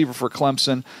 wide receiver for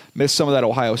Clemson, missed some of that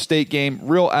Ohio State game.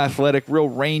 Real athletic, real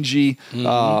rangy,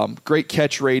 great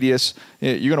catch radius.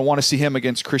 You're going to want to see him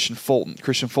against Christian Fulton.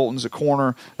 Christian Fulton's a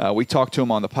corner. We talked to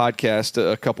him on the podcast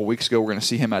a couple weeks ago. We're going to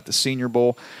see him at the Senior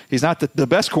Bowl. He's not the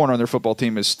best corner on their football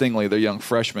team is Stingley, their young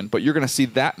freshman, but you're going to see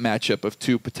that matchup of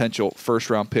two potential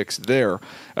first-round picks there.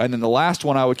 And then the last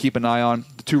one I would keep an eye on,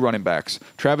 the two running backs.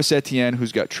 Travis Etienne,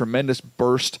 who's got tremendous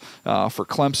burst for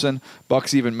Clemson.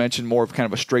 Bucks even mentioned more of kind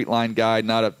of a straight-line guy,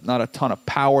 not a ton of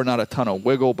power, not a ton of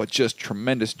wiggle, but just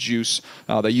tremendous juice.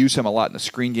 They use him a lot in the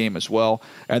screen game as well.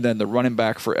 And then the running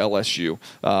back for LSU,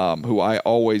 who I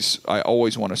always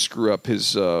want to screw up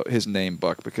his name,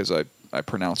 Buck, because I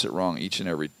pronounce it wrong each and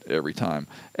every time.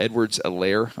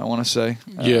 Edwards-Helaire, I want to say.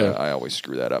 Yeah. I always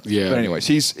screw that up. Yeah. But anyways,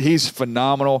 he's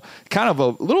phenomenal. Kind of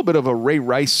a little bit of a Ray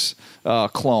Rice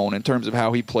clone in terms of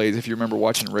how he plays. If you remember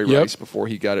watching Ray Rice before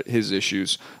he got his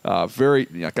issues, very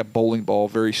like a bowling ball,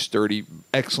 very sturdy,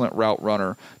 excellent route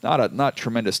runner. Not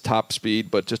tremendous top speed,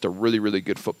 but just a really, really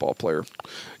good football player.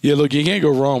 Yeah, look, you can't go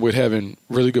wrong with having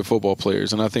really good football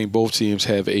players, and I think both teams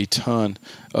have a ton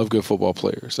of good football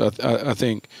players. I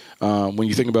think when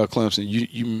you think about Clemson,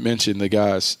 you mentioned the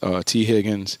guys, T.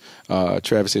 Higgins,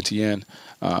 Travis Etienne,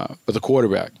 but the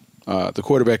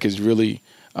quarterback is really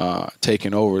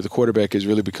taken over. The quarterback has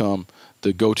really become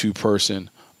the go-to person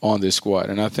on this squad,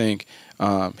 and I think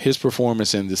his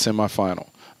performance in the semifinal,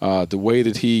 the way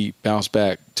that he bounced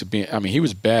back to being, he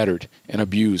was battered and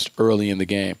abused early in the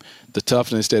game. The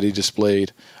toughness that he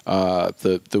displayed,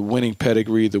 the winning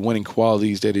pedigree, the winning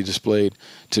qualities that he displayed,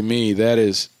 to me, that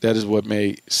is what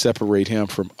may separate him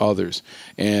from others.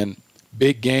 And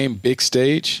big game, big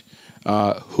stage,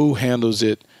 who handles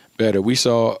it better? We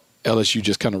saw LSU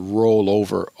just kind of roll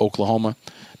over Oklahoma.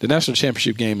 The national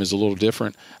championship game is a little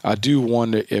different. I do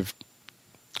wonder if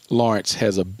Lawrence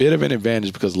has a bit of an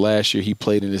advantage because last year he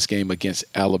played in this game against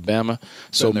Alabama.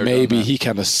 So maybe he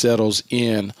kind of settles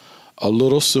in a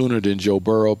little sooner than Joe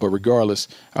Burrow. But regardless,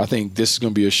 I think this is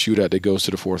going to be a shootout that goes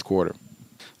to the fourth quarter.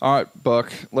 All right,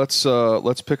 Buck, let's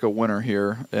pick a winner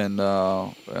here, and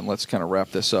let's kind of wrap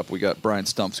this up. We got Brian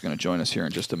Stump's going to join us here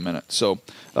in just a minute. So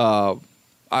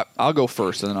I'll go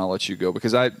first, and then I'll let you go,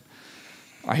 because I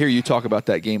hear you talk about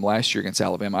that game last year against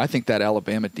Alabama. I think that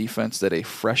Alabama defense that a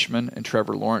freshman and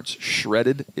Trevor Lawrence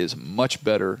shredded is much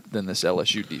better than this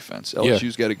LSU defense.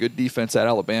 LSU's got a good defense. That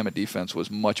Alabama defense was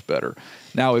much better.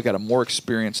 Now we've got a more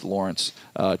experienced Lawrence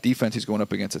defense he's going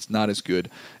up against. It's not as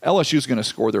good. LSU's going to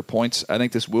score their points. I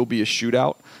think this will be a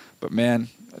shootout. But, man,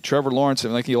 Trevor Lawrence, I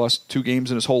think he lost 2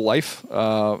 games in his whole life.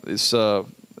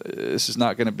 This is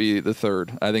not going to be the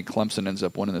third. I think Clemson ends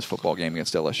up winning this football game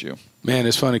against LSU. Man,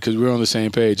 it's funny because we're on the same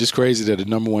page. It's crazy that the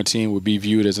number one team would be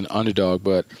viewed as an underdog,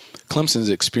 but Clemson's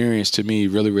experience to me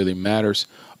really, really matters.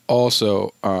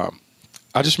 Also, I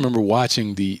just remember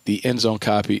watching the end zone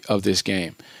copy of this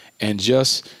game and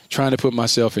just trying to put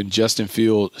myself in Justin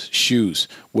Fields' shoes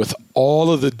with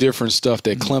all of the different stuff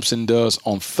that Clemson does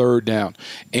on third down.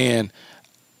 And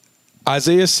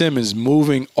Isaiah Simmons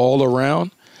moving all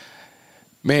around.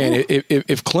 Man,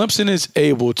 if Clemson is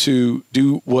able to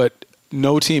do what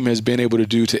no team has been able to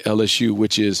do to LSU,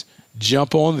 which is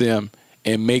jump on them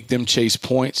and make them chase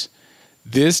points,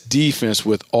 this defense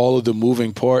with all of the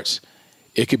moving parts,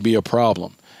 it could be a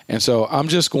problem. And so I'm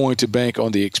just going to bank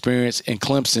on the experience and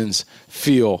Clemson's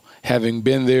feel, having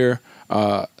been there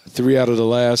 3 out of the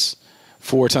last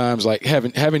 4 times, like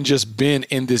having just been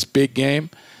in this big game.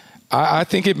 I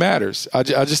think it matters. I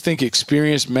just think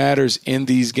experience matters in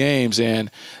these games,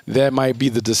 and that might be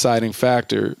the deciding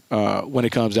factor when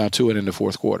it comes down to it in the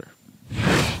fourth quarter.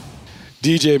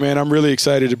 DJ, man, I'm really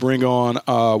excited to bring on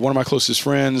one of my closest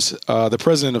friends, the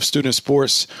president of Student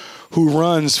Sports, who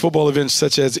runs football events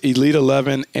such as Elite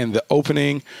 11 and The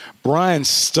Opening, Brian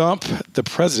Stump, the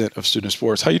president of Student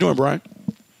Sports. How you doing, Brian?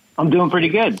 I'm doing pretty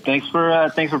good. Thanks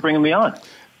for bringing me on.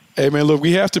 Hey, man, look,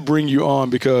 we have to bring you on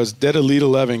because that Elite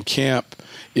 11 camp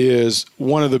is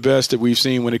one of the best that we've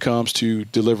seen when it comes to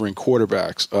delivering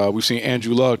quarterbacks. We've seen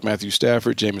Andrew Luck, Matthew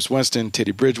Stafford, Jameis Winston,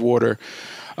 Teddy Bridgewater,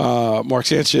 Mark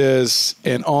Sanchez,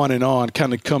 and on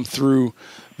kind of come through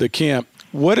the camp.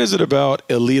 What is it about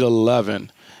Elite 11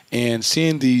 and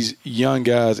seeing these young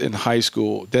guys in high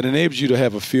school that enables you to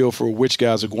have a feel for which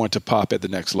guys are going to pop at the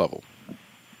next level?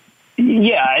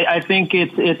 Yeah, I think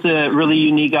it's a really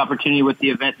unique opportunity with the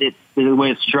event. It's the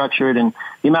way it's structured and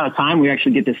the amount of time we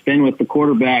actually get to spend with the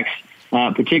quarterbacks,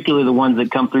 particularly the ones that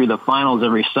come through the finals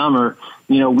every summer.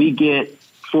 You know, we get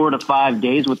 4 to 5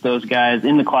 days with those guys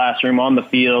in the classroom, on the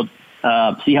field,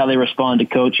 see how they respond to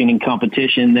coaching and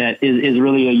competition. That is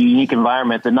really a unique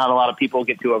environment that not a lot of people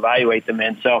get to evaluate them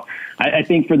in. So I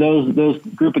think for those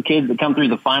group of kids that come through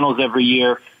the finals every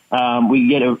year, we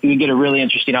get a really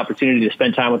interesting opportunity to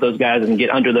spend time with those guys and get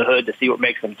under the hood to see what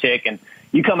makes them tick. And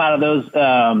you come out of those,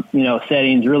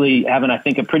 settings really having, I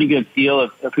think, a pretty good feel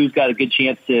of who's got a good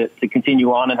chance to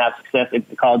continue on and have success at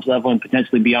the college level and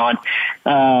potentially beyond,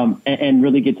 and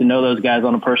really get to know those guys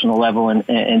on a personal level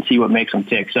and see what makes them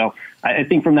tick. So I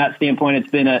think from that standpoint,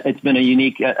 it's been a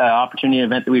unique opportunity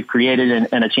event that we've created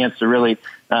and a chance to really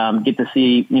get to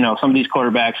see, some of these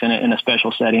quarterbacks in a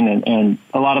special setting. And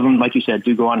a lot of them, like you said,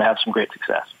 do go on to have some great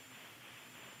success.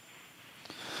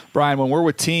 Brian, when we're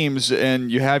with teams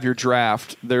and you have your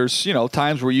draft, there's,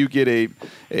 times where you get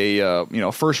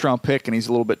a first round pick and he's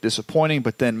a little bit disappointing,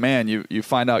 but then, man, you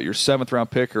find out your 7th round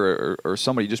pick or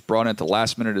somebody you just brought in at the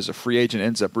last minute as a free agent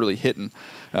ends up really hitting.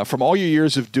 From all your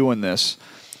years of doing this,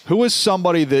 who is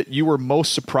somebody that you were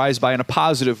most surprised by in a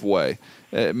positive way?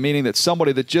 Meaning that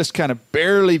somebody that just kind of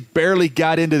barely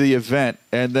got into the event,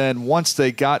 and then once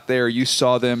they got there, you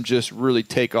saw them just really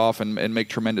take off and make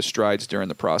tremendous strides during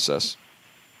the process.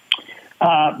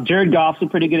 Jared Goff's a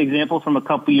pretty good example from a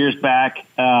couple years back.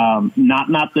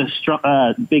 Not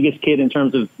the biggest kid in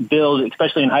terms of build,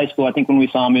 especially in high school. I think when we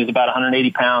saw him, he was about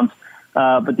 180 pounds.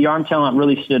 But the arm talent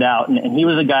really stood out, and he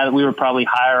was a guy that we were probably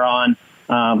higher on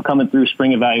coming through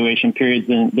spring evaluation periods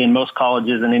than most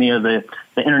colleges and any of the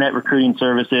internet recruiting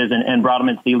services, and brought him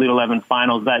into the Elite 11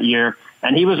 finals that year.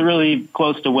 And he was really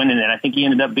close to winning it. I think he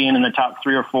ended up being in the top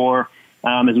 3 or 4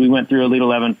 as we went through Elite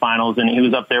 11 finals, and he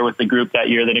was up there with the group that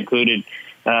year that included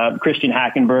Christian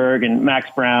Hackenberg and Max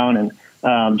Brown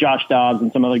and Josh Dobbs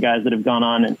and some other guys that have gone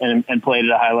on and played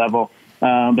at a high level.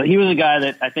 But he was a guy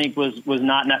that I think was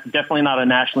definitely not a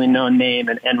nationally known name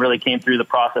and really came through the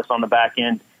process on the back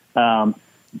end,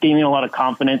 gaining a lot of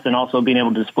confidence and also being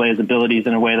able to display his abilities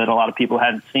in a way that a lot of people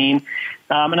hadn't seen.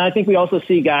 And I think we also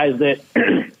see guys that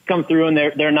come through and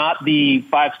they're not the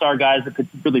 5-star guys that could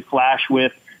really flash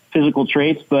with physical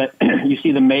traits, but you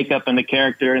see the makeup and the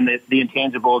character and the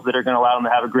intangibles that are going to allow them to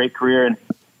have a great career. And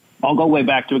I'll go way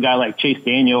back to a guy like Chase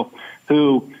Daniel,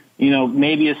 who,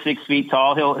 maybe is 6 feet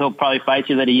tall. He'll probably fight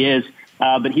you that he is.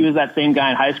 But he was that same guy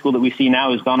in high school that we see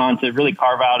now who's gone on to really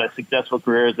carve out a successful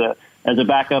career as a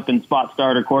backup and spot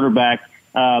starter quarterback.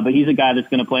 But he's a guy that's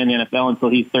going to play in the NFL until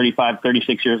he's 35,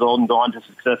 36 years old and go on to a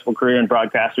successful career in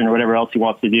broadcasting or whatever else he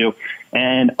wants to do.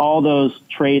 And all those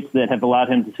traits that have allowed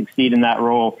him to succeed in that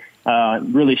role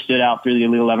really stood out through the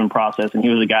Elite 11 process. And he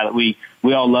was a guy that we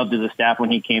all loved as a staff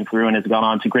when he came through and has gone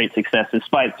on to great success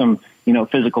despite some,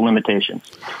 physical limitations.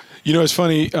 It's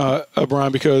funny,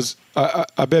 Brian, because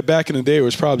I bet back in the day it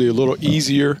was probably a little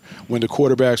easier when the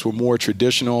quarterbacks were more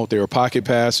traditional. They were pocket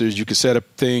passers. You could set up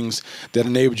things that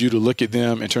enabled you to look at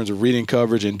them in terms of reading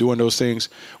coverage and doing those things.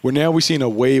 Where now we've seen a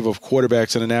wave of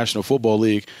quarterbacks in the National Football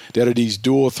League that are these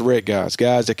dual threat guys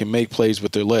that can make plays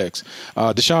with their legs.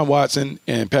 Deshaun Watson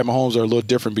and Pat Mahomes are a little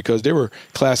different because they were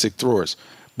classic throwers.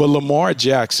 But Lamar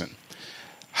Jackson,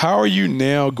 how are you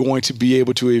now going to be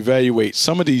able to evaluate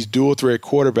some of these dual-threat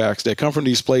quarterbacks that come from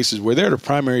these places where they're the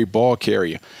primary ball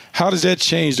carrier? How does that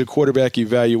change the quarterback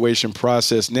evaluation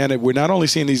process now that we're not only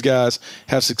seeing these guys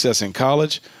have success in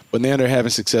college, but now they're having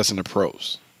success in the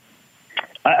pros?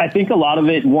 I think a lot of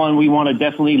it, one, we want to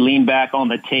definitely lean back on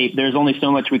the tape. There's only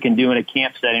so much we can do in a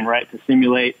camp setting, right, to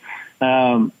simulate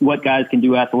what guys can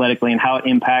do athletically and how it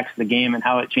impacts the game and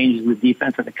how it changes the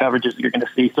defense and the coverages that you're going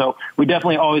to see. So we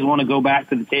definitely always want to go back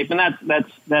to the tape, and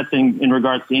that's in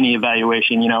regards to any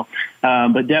evaluation,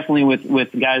 but definitely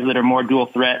with guys that are more dual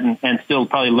threat and still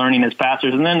probably learning as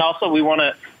passers. And then also we want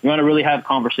to really have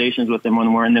conversations with them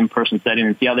when we're in the in-person setting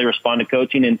and see how they respond to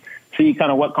coaching and see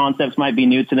kind of what concepts might be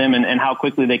new to them and how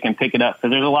quickly they can pick it up.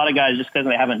 Because there's a lot of guys, just because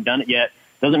they haven't done it yet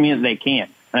doesn't mean that they can't.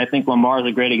 And I think Lamar is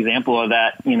a great example of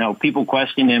that. People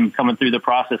question him coming through the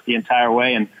process the entire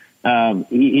way, and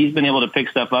he's been able to pick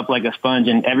stuff up like a sponge,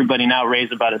 and everybody now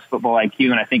raves about his football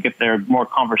IQ. And I think if there are more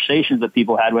conversations that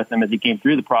people had with him as he came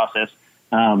through the process,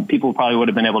 people probably would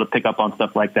have been able to pick up on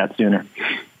stuff like that sooner.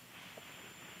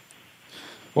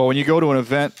 Well, when you go to an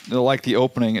event like the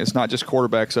opening, it's not just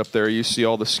quarterbacks up there. You see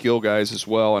all the skill guys as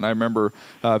well. And I remember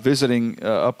visiting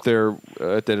up there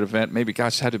at that event, maybe,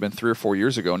 gosh, it had to have been 3 or 4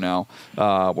 years ago now,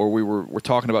 where we're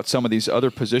talking about some of these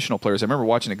other positional players. I remember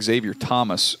watching Xavier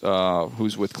Thomas,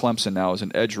 who's with Clemson now as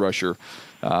an edge rusher,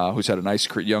 who's had a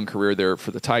nice young career there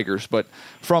for the Tigers. But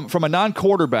from a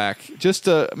non-quarterback, just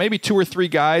maybe 2 or 3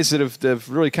 guys that have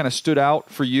really kind of stood out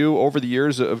for you over the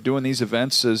years of doing these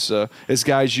events as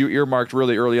guys you earmarked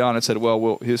really early on and said,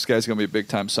 well, this guy's going to be a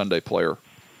big-time Sunday player.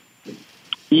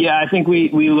 Yeah, I think we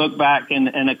look back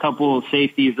and a couple of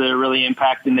safeties that are really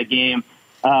impacting the game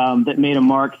that made a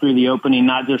mark through the opening,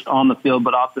 not just on the field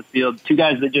but off the field. 2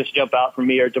 guys that just jump out for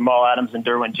me are Jamal Adams and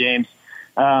Derwin James.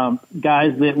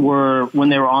 Guys that were, when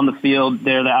they were on the field,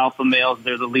 they're the alpha males,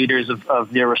 they're the leaders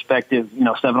of their respective,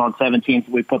 7-on-7 teams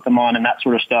we put them on and that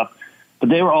sort of stuff. But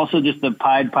they were also just the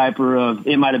Pied Piper of,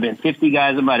 it might have been 50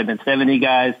 guys, it might have been 70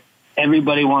 guys.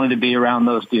 Everybody wanted to be around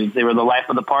those dudes. They were the life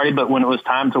of the party, but when it was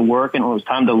time to work and it was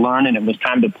time to learn and it was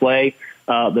time to play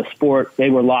the sport, they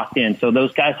were locked in. So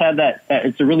those guys had that.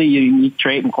 It's a really unique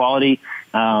trait and quality.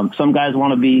 Some guys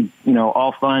want to be,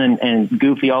 all fun and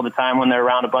goofy all the time when they're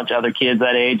around a bunch of other kids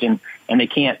that age and they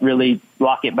can't really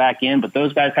lock it back in. But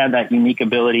those guys have that unique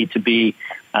ability to be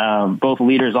both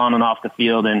leaders on and off the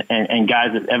field and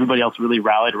guys that everybody else really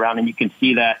rallied around. And you can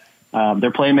see that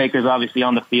they're playmakers, obviously,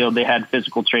 on the field. They had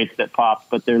physical traits that popped,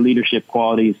 but their leadership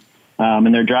qualities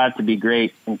and their drive to be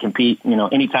great and compete,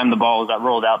 anytime the ball was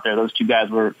rolled out there, those 2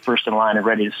 guys were first in line and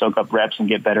ready to soak up reps and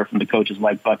get better from the coaches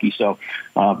like Bucky. So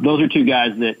those are 2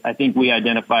 guys that I think we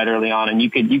identified early on, and you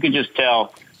could just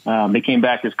tell they came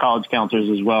back as college counselors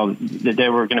as well, that they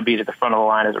were going to be at the front of the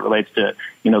line as it relates to,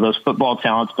 those football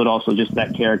talents, but also just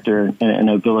that character and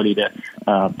ability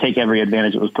to take every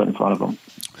advantage that was put in front of them.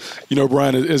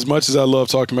 Brian, as much as I love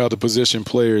talking about the position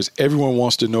players, everyone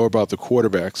wants to know about the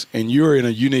quarterbacks. And you're in a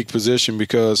unique position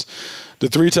because the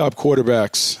 3 top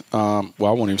quarterbacks, I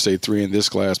won't even say 3 in this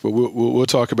class, but we'll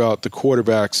talk about the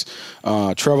quarterbacks,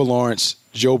 Trevor Lawrence,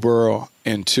 Joe Burrow,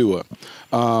 and Tua.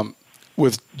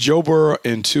 With Joe Burrow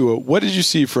and Tua, what did you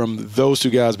see from those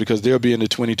 2 guys, because they'll be in the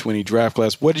 2020 draft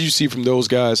class? What did you see from those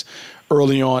guys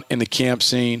early on in the camp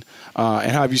scene,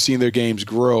 and how have you seen their games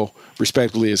grow,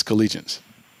 respectively, as collegians?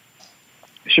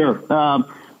 Sure.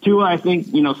 Tua, I think,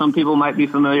 some people might be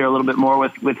familiar a little bit more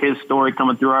with his story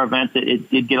coming through our event.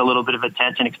 It did get a little bit of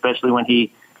attention, especially when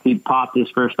he popped his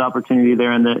first opportunity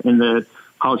there in the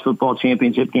college football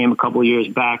championship game a couple of years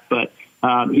back. But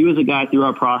he was a guy through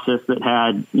our process that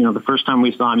had, the first time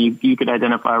we saw him, you could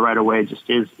identify right away just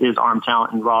his arm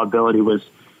talent and raw ability was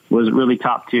really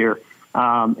top tier.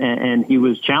 And he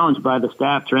was challenged by the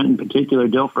staff, Trent in particular,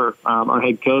 Dilfer, our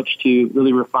head coach, to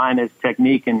really refine his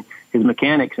technique and his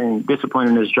mechanics and discipline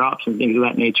in his drops and things of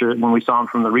that nature. When we saw him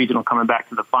from the regional coming back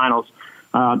to the finals,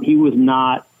 he was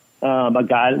not a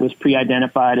guy that was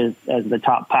pre-identified as the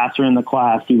top passer in the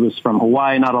class. He was from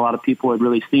Hawaii. Not a lot of people had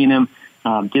really seen him.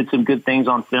 Did some good things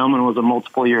on film and was a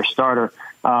multiple-year starter.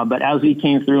 But as he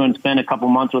came through and spent a couple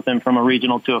months with him from a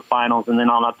regional to a finals and then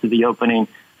on up to the opening,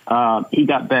 he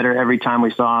got better every time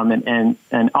we saw him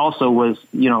and also was,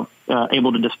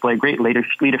 able to display great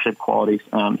leadership qualities.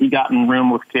 He got in room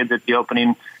with kids at the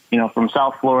opening, from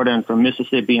South Florida and from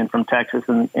Mississippi and from Texas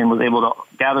and was able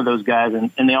to gather those guys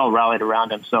and they all rallied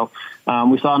around him. So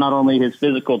we saw not only his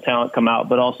physical talent come out,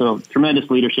 but also tremendous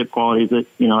leadership qualities that,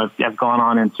 have gone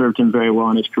on and served him very well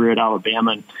in his career at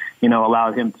Alabama and,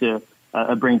 allowed him to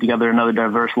bring together another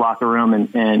diverse locker room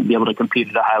and be able to compete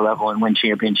at a high level and win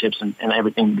championships and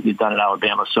everything that he's done at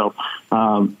Alabama. So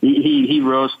he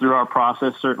rose through our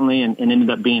process, certainly, and ended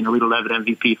up being a Elite 11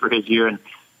 MVP for his year and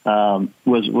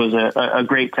was a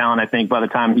great talent, I think, by the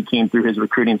time he came through his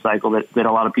recruiting cycle that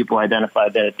a lot of people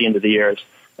identified that at the end of the year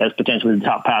as potentially the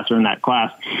top passer in that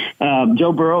class.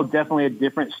 Joe Burrow, definitely a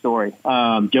different story.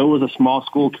 Joe was a small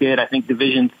school kid, I think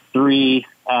Division III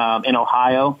in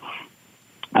Ohio.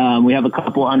 We have a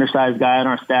couple undersized guys on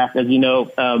our staff, as you know,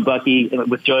 Bucky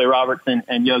with Joey Robertson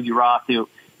and Yogi Roth, who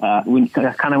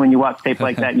when you watch tape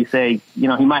like that, you say, he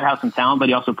might have some talent, but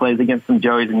he also plays against some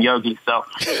Joeys and Yogis. So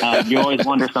you always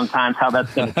wonder sometimes how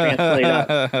that's going to translate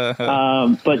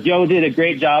up. But Joe did a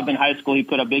great job in high school. He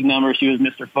put up big numbers. He was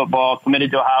Mr. Football, committed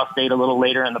to Ohio State a little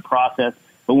later in the process.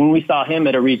 But when we saw him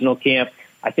at a regional camp,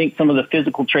 I think some of the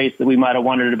physical traits that we might have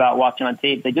wondered about watching on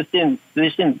tape, they just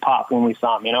didn't pop when we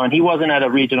saw him, and he wasn't at a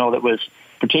regional that was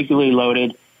particularly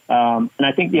loaded. And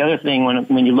I think the other thing,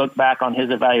 when you look back on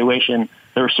his evaluation,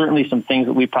 there were certainly some things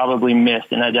that we probably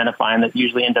missed in identifying that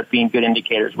usually end up being good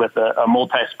indicators with a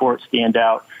multi-sport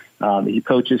standout. He's a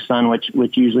coach's son,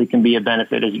 which usually can be a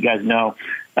benefit, as you guys know.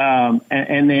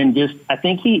 And then I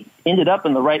think he ended up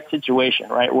in the right situation,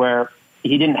 right, where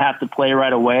he didn't have to play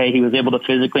right away. He was able to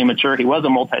physically mature. He was a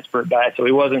multi-sport guy, so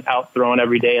he wasn't out throwing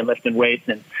every day and lifting weights.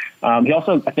 And he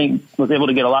also, I think, was able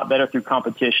to get a lot better through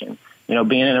competition.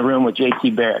 Being in a room with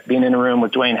J.T. Barrett, being in a room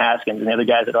with Dwayne Haskins and the other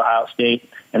guys at Ohio State,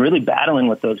 and really battling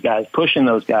with those guys, pushing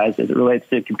those guys as it relates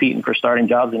to competing for starting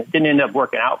jobs. And it didn't end up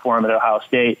working out for him at Ohio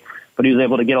State, but he was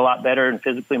able to get a lot better and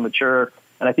physically mature.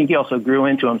 And I think he also grew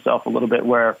into himself a little bit,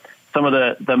 where some of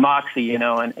the moxie,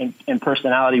 and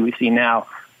personality we see now,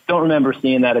 don't remember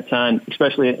seeing that a ton,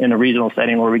 especially in a regional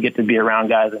setting where we get to be around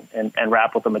guys and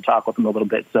rap with them and talk with them a little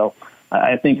bit. So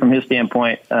I think from his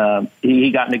standpoint,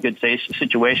 he got in a good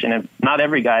situation. And not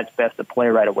every guy is best to play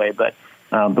right away, but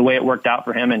the way it worked out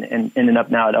for him and ended up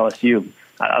now at LSU,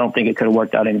 I don't think it could have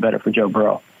worked out any better for Joe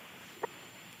Burrow.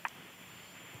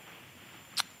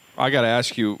 I got to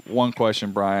ask you one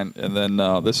question, Brian, and then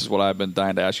this is what I've been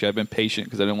dying to ask you. I've been patient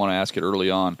because I didn't want to ask it early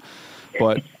on,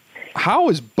 but how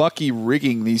is Bucky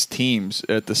rigging these teams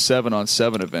at the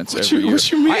 7-on-7 events every year?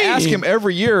 What you mean? I ask him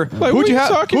every year, like, who'd you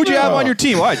have on your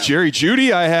team? Well, I had Jerry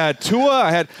Jeudy. I had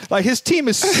Tua. His team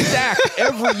is stacked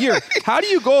every year. How do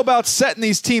you go about setting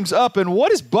these teams up, and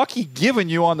what is Bucky giving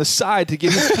you on the side to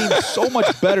get his team so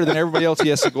much better than everybody else he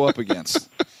has to go up against?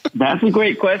 That's a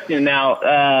great question. Now,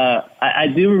 I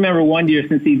do remember one year,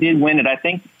 since he did win it, I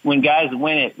think when guys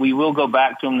win it, we will go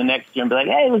back to him the next year and be like,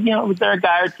 hey, was there a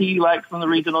guy or two you like from the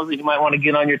regionals that you might want to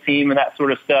get on your team and that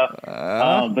sort of stuff?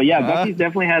 But yeah, Bucky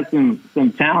definitely has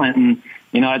some talent.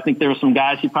 And, I think there were some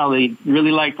guys he probably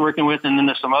really liked working with, and then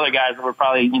there's some other guys that were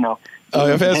probably,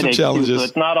 I've had some challenges. Too, so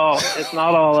it's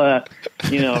not all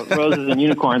roses and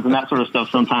unicorns and that sort of stuff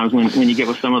sometimes when you get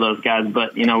with some of those guys.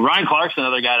 But, Ryan Clark's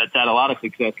another guy that's had a lot of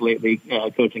success lately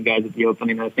coaching guys at the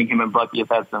opening. I think him and Bucky have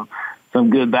had some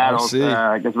good battles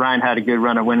because Ryan had a good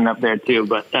run of winning up there too.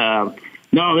 But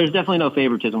no, there's definitely no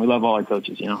favoritism. We love all our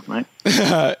coaches, right?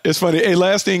 It's funny. Hey,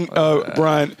 last thing,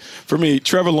 Brian, for me,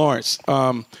 Trevor Lawrence.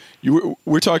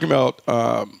 We're talking about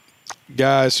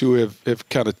guys who have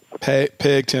kind of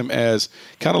pegged him as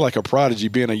kind of like a prodigy,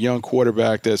 being a young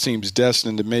quarterback that seems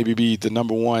destined to maybe be the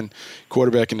number one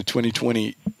quarterback in the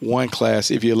 2021 class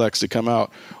if he elects to come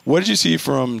out. What did you see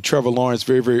from Trevor Lawrence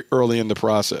very, very early in the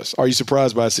process? Are you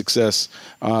surprised by his success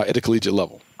at a collegiate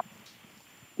level?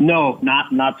 No,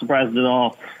 not surprised at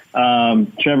all.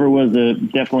 Trevor was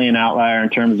definitely an outlier in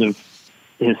terms of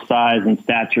his size and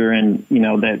stature, and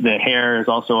the hair has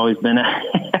also always been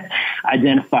an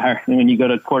identifier. When you go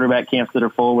to quarterback camps that are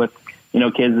full with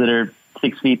kids that are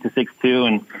 6 feet to 6'2"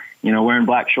 and wearing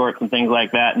black shorts and things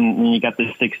like that, and you got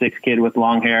this 6'6" kid with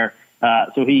long hair.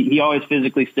 So he always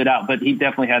physically stood out, but he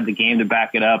definitely had the game to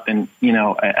back it up. And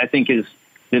I think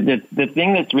the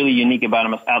thing that's really unique about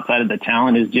him outside of the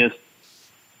talent is just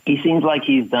he seems like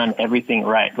he's done everything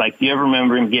right. Like, do you ever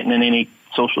remember him getting in any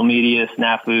social media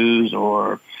snafus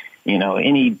or,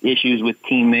 any issues with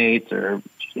teammates or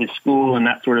his school and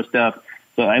that sort of stuff?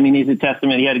 So, I mean, he's a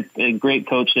testament. He had a great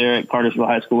coach there at Cartersville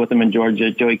High School with him in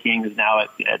Georgia, Joey King, who's now at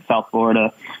South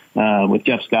Florida with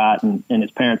Jeff Scott, and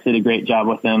his parents did a great job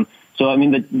with him. So, I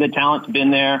mean, the talent's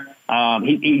been there.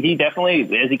 He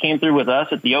definitely, as he came through with us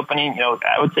at the opening,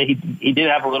 I would say he did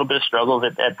have a little bit of struggles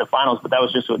at the finals, but that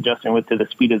was just adjusting to the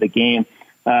speed of the game.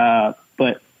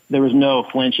 But there was no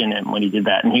flinch in him when he did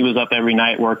that. And he was up every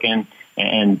night working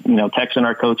and, texting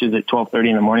our coaches at 12:30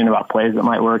 in the morning about plays that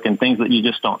might work and things that you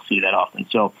just don't see that often.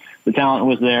 So the talent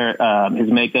was there. His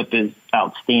makeup is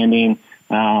outstanding.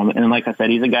 And like I said,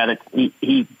 he's a guy that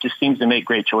he just seems to make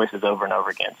great choices over and over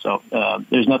again. So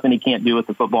there's nothing he can't do with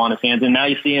the football in his hands. And now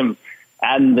you see him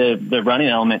adding the running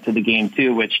element to the game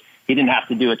too, which he didn't have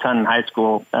to do a ton in high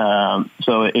school.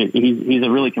 So he's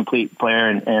a really complete player,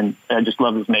 and I just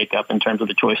love his makeup in terms of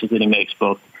the choices that he makes,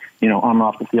 both on and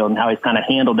off the field, and how he's kind of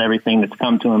handled everything that's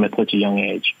come to him at such a young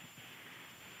age.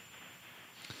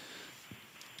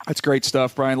 That's great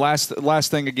stuff, Brian. Last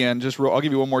thing again, I'll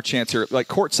give you one more chance here. Like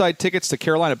courtside tickets to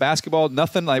Carolina basketball,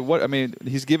 nothing. Like what? I mean,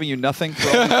 he's giving you nothing for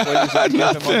all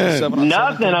these players.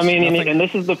 Nothing. I mean, and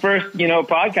this is the first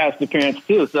podcast appearance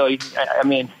too. So you got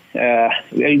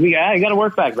to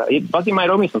work back. Bucky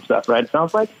might owe me some stuff, right? It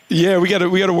sounds like. Yeah, we got to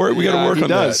work. We got to work on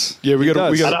that. Yeah, we got.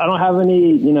 I don't have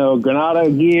any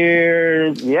Granada gear.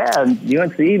 Yeah,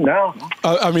 UNC no.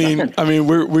 I mean,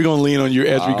 we're going to lean on you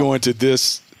as we go into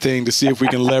this thing to see if we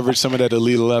can leverage some of that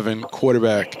Elite 11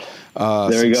 quarterback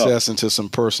success into some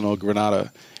personal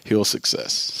Granada Hill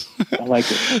success. I like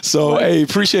it. So, hey,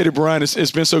 appreciate it, Brian. It's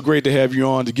been so great to have you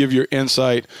on to give your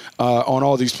insight on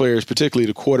all these players,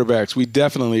 particularly the quarterbacks. We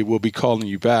definitely will be calling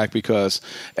you back because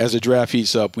as the draft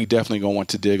heats up, we definitely going to want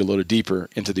to dig a little deeper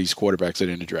into these quarterbacks that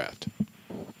are in the draft.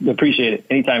 Appreciate it.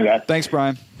 Anytime, guys. Thanks,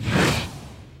 Brian.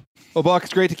 Well, Buck,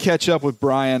 it's great to catch up with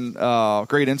Brian.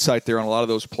 Great insight there on a lot of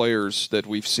those players that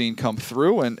we've seen come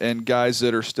through and guys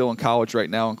that are still in college right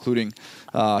now, including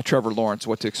Trevor Lawrence,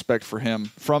 what to expect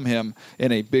from him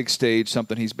in a big stage,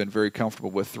 something he's been very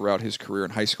comfortable with throughout his career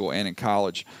in high school and in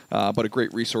college. But a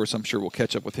great resource. I'm sure we'll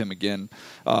catch up with him again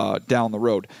down the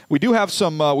road. We do have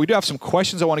some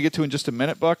questions I want to get to in just a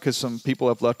minute, Buck, because some people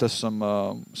have left us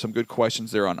some good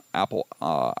questions there on Apple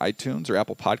iTunes or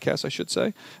Apple Podcasts, I should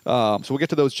say. So we'll get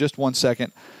to those just 1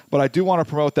 second. But I do want to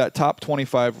promote that top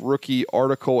 25 rookie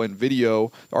article and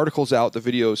video. The article's out. The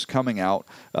video's coming out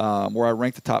where I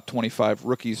rank the top 25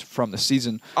 rookies from the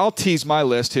season. I'll tease my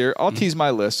list here.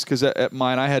 Because at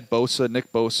mine I had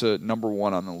Nick Bosa, number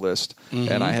 1 on the list,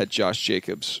 and I had Josh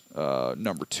Jacobs,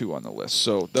 number 2 on the list.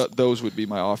 So those would be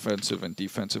my offensive and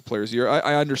defensive players of the year.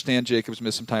 I understand Jacobs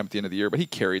missed some time at the end of the year, but he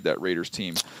carried that Raiders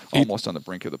team almost on the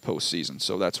brink of the postseason.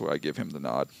 So that's where I give him the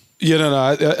nod. Yeah, no.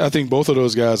 I think both of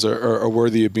those guys are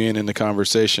worthy of being in the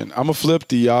conversation. I'm going to flip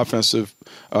the offensive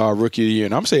rookie of the year,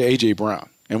 and I'm going to say A.J. Brown.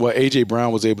 And what A.J.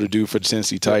 Brown was able to do for the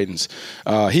Tennessee Titans.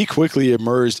 He quickly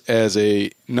emerged as a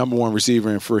number 1 receiver,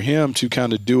 and for him to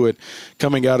kind of do it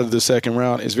coming out of the second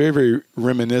round is very, very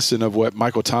reminiscent of what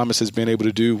Michael Thomas has been able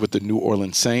to do with the New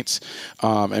Orleans Saints.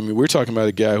 We're talking about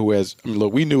a guy who has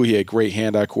we knew he had great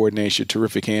hand-eye coordination,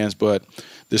 terrific hands, but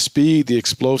the speed, the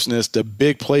explosiveness, the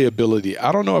big play ability.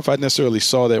 I don't know if I necessarily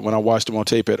saw that when I watched him on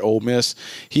tape at Ole Miss.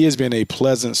 He has been a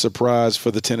pleasant surprise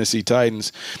for the Tennessee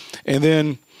Titans. And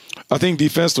then I think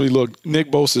defensively, look,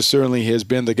 Nick Bosa certainly has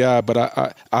been the guy,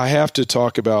 but I have to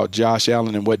talk about Josh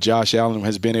Allen and what Josh Allen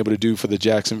has been able to do for the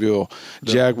Jacksonville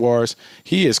Jaguars.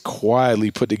 He has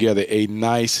quietly put together a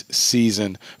nice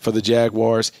season for the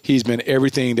Jaguars. He's been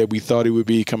everything that we thought he would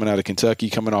be coming out of Kentucky,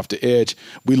 coming off the edge.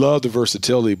 We love the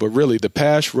versatility, but really the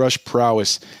pass rush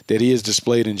prowess that he has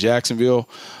displayed in Jacksonville,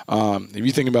 if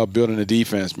you think about building a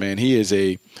defense, man, he is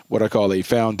what I call a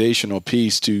foundational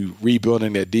piece to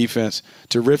rebuilding that defense.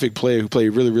 Terrific player who played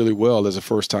really, really well as a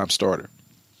first-time starter.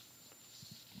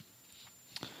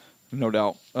 No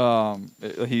doubt.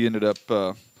 He ended up,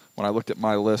 when I looked at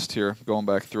my list here, going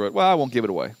back through it, well, I won't give it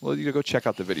away. Well, you go check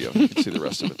out the video. You can see the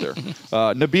rest of it there.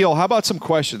 Nabil, how about some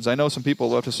questions? I know some people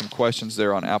left us some questions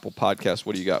there on Apple Podcasts.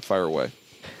 What do you got? Fire away.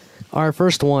 Our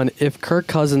first one, if Kirk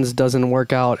Cousins doesn't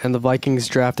work out and the Vikings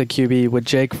draft a QB, would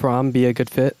Jake Fromm be a good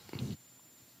fit?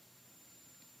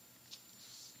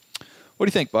 What do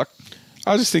you think, Buck?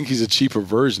 I just think he's a cheaper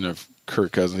version of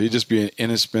Kirk Cousins. He'd just be an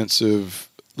inexpensive,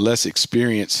 less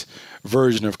experienced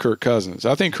version of Kirk Cousins.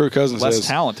 I think Kirk Cousins less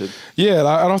talented. Yeah,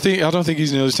 I don't think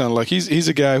he's nearly as talented. Like he's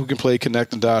a guy who can play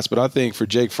connect and dots, but I think for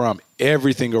Jake Fromm,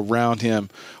 everything around him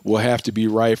will have to be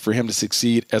right for him to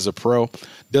succeed as a pro.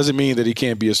 Doesn't mean that he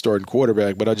can't be a starting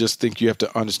quarterback, but I just think you have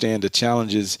to understand the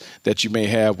challenges that you may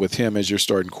have with him as your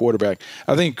starting quarterback.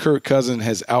 I think Kirk Cousins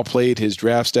has outplayed his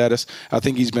draft status. I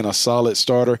think he's been a solid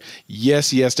starter.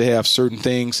 Yes, he has to have certain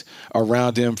things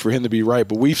around him for him to be right,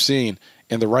 but we've seen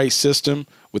in the right system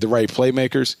with the right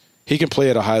playmakers, he can play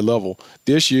at a high level.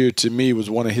 This year, to me, was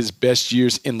one of his best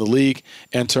years in the league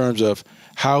in terms of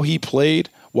how he played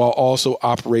while also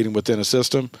operating within a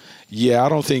system. Yeah, I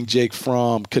don't think Jake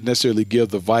Fromm could necessarily give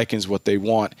the Vikings what they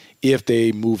want if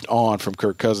they moved on from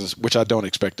Kirk Cousins, which I don't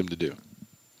expect them to do.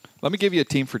 Let me give you a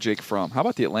team for Jake Fromm. How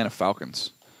about the Atlanta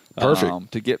Falcons?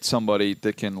 Perfect. To get somebody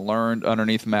that can learn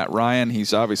underneath Matt Ryan.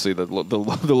 He's obviously the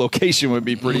location would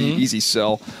be pretty easy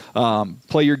sell.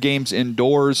 Play your games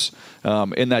indoors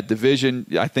in that division.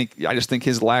 I just think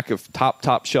his lack of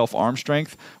top shelf arm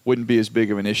strength wouldn't be as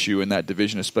big of an issue in that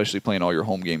division, especially playing all your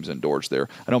home games indoors there.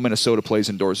 I know Minnesota plays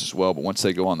indoors as well, but once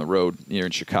they go on the road, you're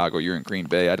in Chicago, you're in Green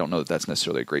Bay, I don't know that that's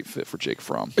necessarily a great fit for Jake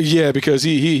Fromm. Yeah, because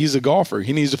he's a golfer.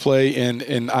 He needs to play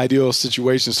in ideal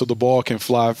situations so the ball can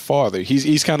fly farther.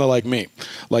 He's kind of like me.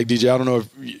 Like, DJ, I don't know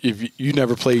if you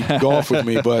never played golf with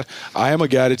me, but I am a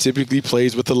guy that typically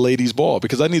plays with the ladies' ball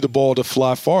because I need the ball to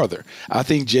fly farther. I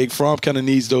think Jake Fromm kind of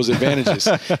needs those advantages.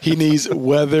 He needs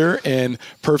weather and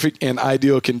perfect and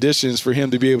ideal conditions for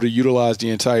him to be able to utilize the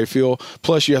entire field.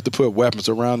 Plus, you have to put weapons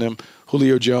around him.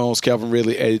 Julio Jones, Calvin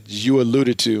Ridley, as you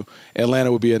alluded to,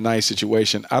 Atlanta would be a nice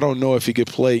situation. I don't know if he could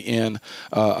play in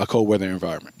a cold weather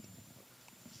environment.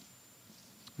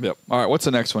 Yep. All right, what's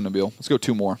the next one, Nabil? Let's go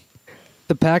 2 more.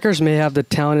 The Packers may have the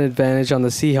talent advantage on the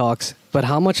Seahawks, but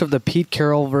how much of the Pete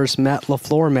Carroll versus Matt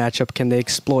LaFleur matchup can they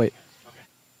exploit?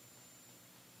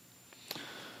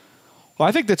 Well,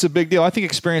 I think that's a big deal. I think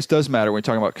experience does matter when you're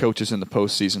talking about coaches in the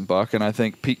postseason, Buck. And I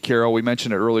think Pete Carroll, we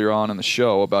mentioned it earlier on in the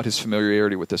show about his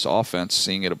familiarity with this offense,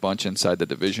 seeing it a bunch inside the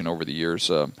division over the years.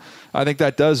 I think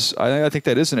that does. I think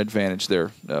that is an advantage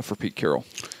there for Pete Carroll.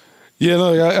 Yeah,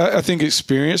 no, I think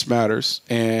experience matters,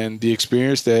 and the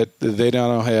experience that they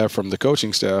don't have from the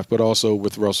coaching staff, but also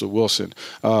with Russell Wilson.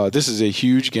 This is a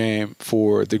huge game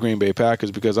for the Green Bay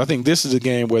Packers because I think this is a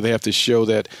game where they have to show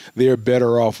that they're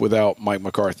better off without Mike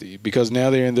McCarthy because now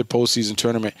they're in the postseason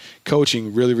tournament.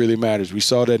 Coaching really, really matters. We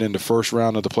saw that in the first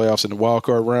round of the playoffs in the wild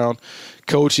card round.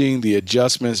 Coaching, the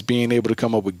adjustments, being able to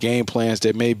come up with game plans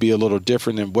that may be a little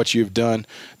different than what you've done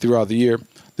throughout the year.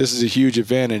 This is a huge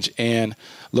advantage. And,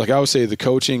 look, I would say the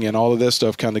coaching and all of that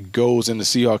stuff kind of goes in the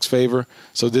Seahawks' favor.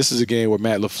 So this is a game where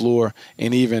Matt LaFleur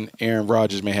and even Aaron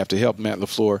Rodgers may have to help Matt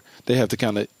LaFleur. They have to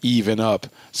kind of even up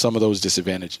some of those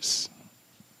disadvantages.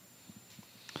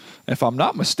 If I'm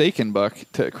not mistaken, Buck,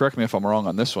 correct me if I'm wrong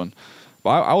on this one,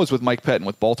 I was with Mike Pettin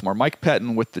with Baltimore. Mike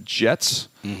Pettin with the Jets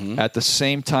at the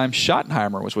same time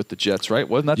Schottenheimer was with the Jets, right?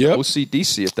 Wasn't that the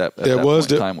OCDC at that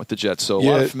point in time with the Jets? So a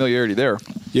lot of familiarity there.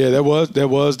 Yeah, that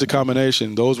was the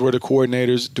combination. Those were the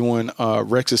coordinators during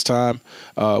Rex's time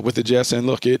with the Jets. And,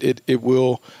 look, it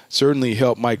will certainly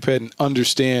help Mike Pettin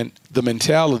understand the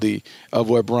mentality of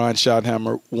what Brian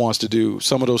Schottenheimer wants to do.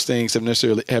 Some of those things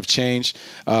have changed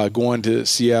going to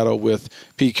Seattle with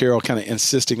Pete Carroll kind of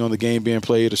insisting on the game being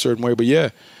played a certain way. But, yeah,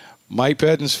 Mike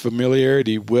Pettin's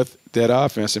familiarity with that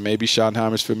offense and maybe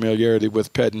Schottenheimer's familiarity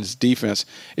with Pettin's defense,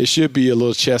 it should be a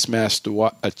little chess match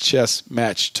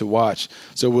to watch.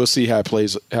 So we'll see how it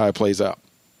plays out.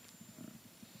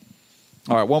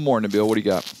 All right, one more, Nabil. What do you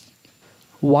got?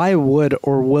 Why would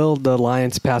or will the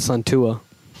Lions pass on Tua?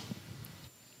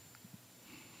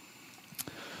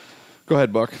 Go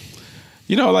ahead, Buck.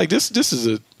 You know, like this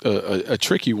is a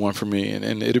tricky one for me,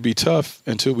 and it'll be tough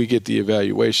until we get the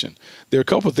evaluation. There are a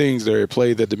couple of things that are at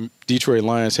play that the Detroit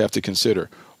Lions have to consider.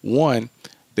 One,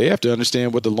 they have to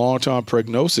understand what the long-term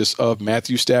prognosis of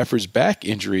Matthew Stafford's back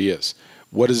injury is.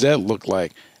 What does that look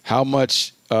like? How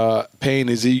much pain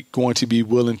is he going to be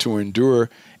willing to endure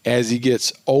as he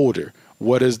gets older?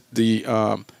 What is the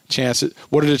chances?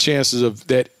 What are the chances of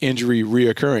that injury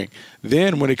reoccurring?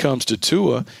 Then, when it comes to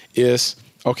Tua, is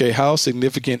okay, how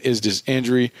significant is this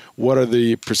injury? What are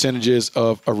the percentages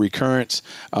of a recurrence?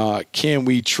 Can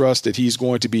we trust that he's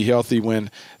going to be healthy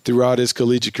when throughout his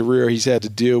collegiate career he's had to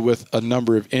deal with a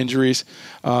number of injuries?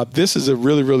 This is a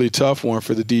really, really tough one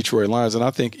for the Detroit Lions, and I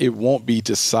think it won't be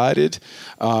decided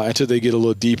until they get a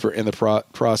little deeper in the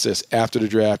process after the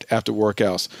draft, after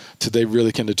workouts, till they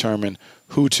really can determine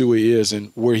who Tua is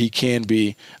and where he can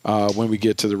be when we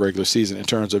get to the regular season in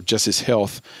terms of just his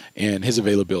health and his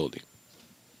availability.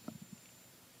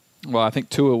 Well, I think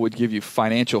Tua would give you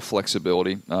financial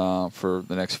flexibility for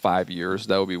the next 5 years.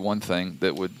 That would be one thing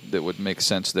that would make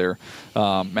sense there.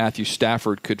 Matthew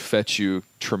Stafford could fetch you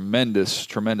tremendous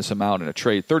amount in a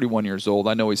trade. 31 years old.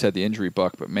 I know he's had the injury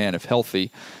bug, but man, if healthy,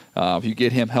 if you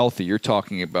get him healthy, you're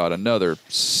talking about another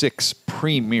 6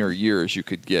 premier years you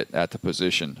could get at the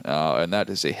position, and that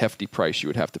is a hefty price you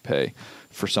would have to pay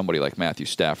for somebody like Matthew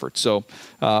Stafford. So,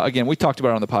 again, we talked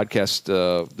about it on the podcast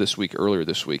earlier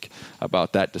this week,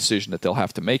 about that decision that they'll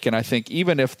have to make. And I think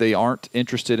even if they aren't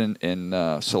interested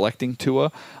in selecting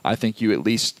Tua, I think you at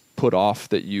least put off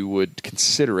that you would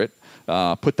consider it.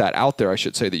 Put that out there, I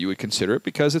should say, that you would consider it,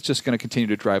 because it's just going to continue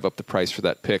to drive up the price for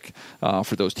that pick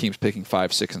for those teams picking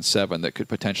 5, 6, and 7 that could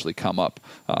potentially come up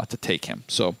to take him.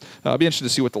 So I'll be interested to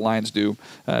see what the Lions do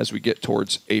as we get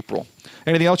towards April.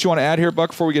 Anything else you want to add here,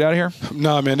 Buck, before we get out of here?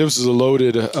 No, man, this was a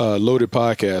loaded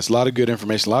podcast. A lot of good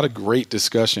information, a lot of great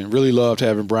discussion. Really loved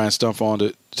having Brian Stumpf on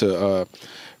to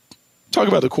talk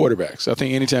about the quarterbacks. I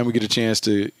think anytime we get a chance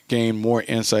to gain more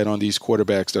insight on these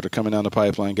quarterbacks that are coming down the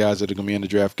pipeline, guys that are going to be in the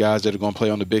draft, guys that are going to play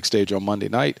on the big stage on Monday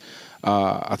night,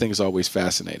 I think it's always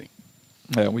fascinating.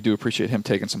 Yeah, we do appreciate him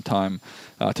taking some time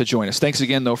to join us. Thanks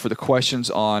again, though, for the questions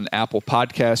on Apple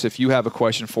Podcasts. If you have a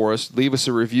question for us, leave us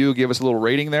a review, give us a little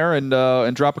rating there,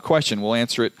 and drop a question. We'll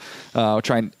answer it. We'll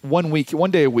try and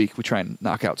one day a week, we try and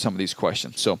knock out some of these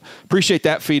questions. So appreciate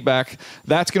that feedback.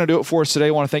 That's going to do it for us today.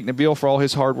 I want to thank Nabil for all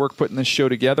his hard work putting this show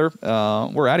together.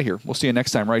 We're out of here. We'll see you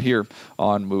next time right here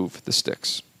on Move the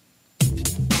Sticks.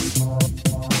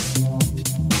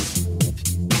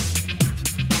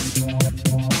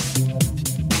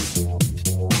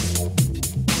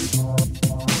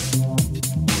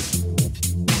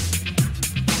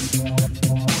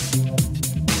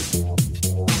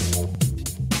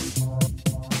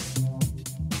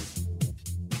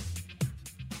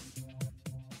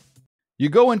 You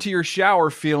go into your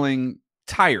shower feeling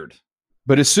tired,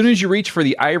 but as soon as you reach for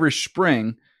the Irish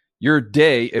Spring, your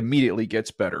day immediately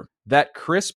gets better. That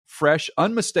crisp, fresh,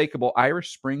 unmistakable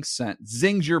Irish Spring scent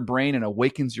zings your brain and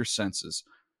awakens your senses.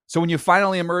 So when you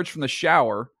finally emerge from the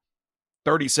shower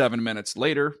 37 minutes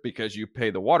later, because you pay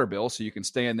the water bill so you can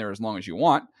stay in there as long as you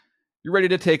want, you're ready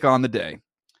to take on the day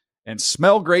and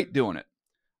smell great doing it.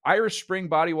 Irish Spring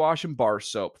Body Wash and Bar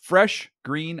Soap. Fresh,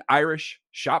 green, Irish.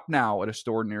 Shop now at a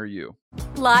store near you.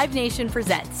 Live Nation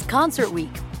presents Concert Week.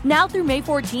 Now through May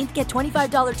 14th, get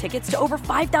 $25 tickets to over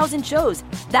 5,000 shows.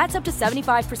 That's up to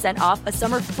 75% off a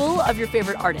summer full of your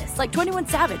favorite artists like 21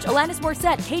 Savage, Alanis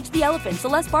Morissette, Cage the Elephant,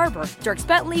 Celeste Barber, Dierks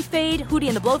Bentley, Fade, Hootie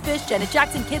and the Blowfish, Janet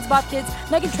Jackson, Kids Bop Kids,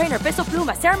 Meghan Trainor, Peso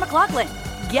Pluma, Sarah McLachlan.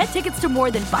 Get tickets to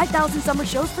more than 5,000 summer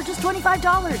shows for just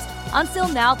 $25. Until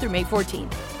now through May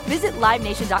 14th. Visit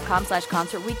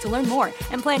LiveNation.com/Concert Week to learn more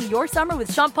and plan your summer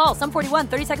with Sean Paul, Sum 41,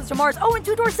 30 Seconds to Mars, and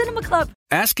Two Door Cinema Club.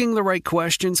 Asking the right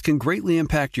questions can greatly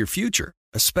impact your future,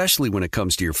 especially when it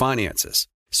comes to your finances.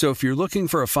 So if you're looking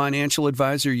for a financial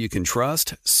advisor you can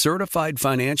trust, certified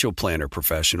financial planner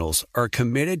professionals are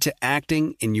committed to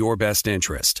acting in your best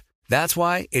interest. That's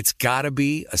why it's got to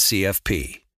be a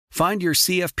CFP. Find your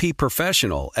CFP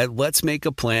professional at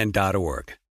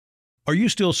letsmakeaplan.org. Are you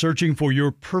still searching for your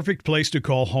perfect place to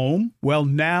call home? Well,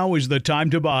 now is the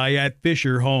time to buy at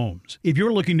Fisher Homes. If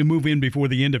you're looking to move in before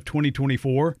the end of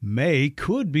 2024, May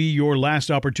could be your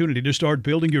last opportunity to start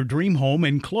building your dream home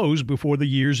and close before the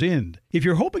year's end. If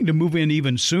you're hoping to move in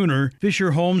even sooner,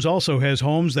 Fisher Homes also has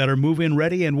homes that are move-in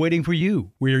ready and waiting for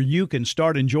you, where you can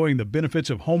start enjoying the benefits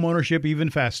of homeownership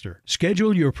even faster.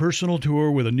 Schedule your personal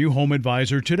tour with a new home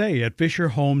advisor today at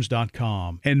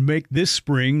FisherHomes.com and make this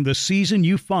spring the season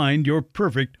you find your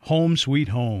perfect home sweet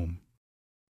home.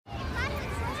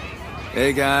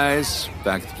 Hey guys,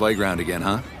 back at the playground again,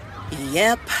 huh?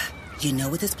 Yep. You know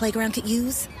what this playground could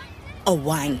use? A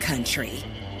wine country.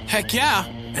 Heck yeah,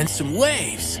 and some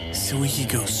waves so we could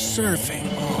go surfing.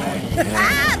 Oh, yeah.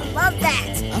 Ah, love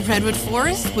that. A redwood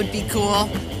forest would be cool.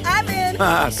 I'm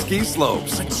in. Ski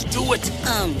slopes. Let's do it.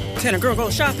 Can a girl go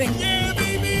shopping? Yeah,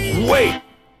 baby. Wait.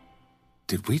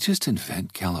 Did we just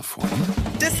invent California?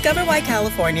 Discover why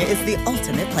California is the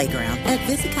ultimate playground at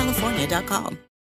visitcalifornia.com.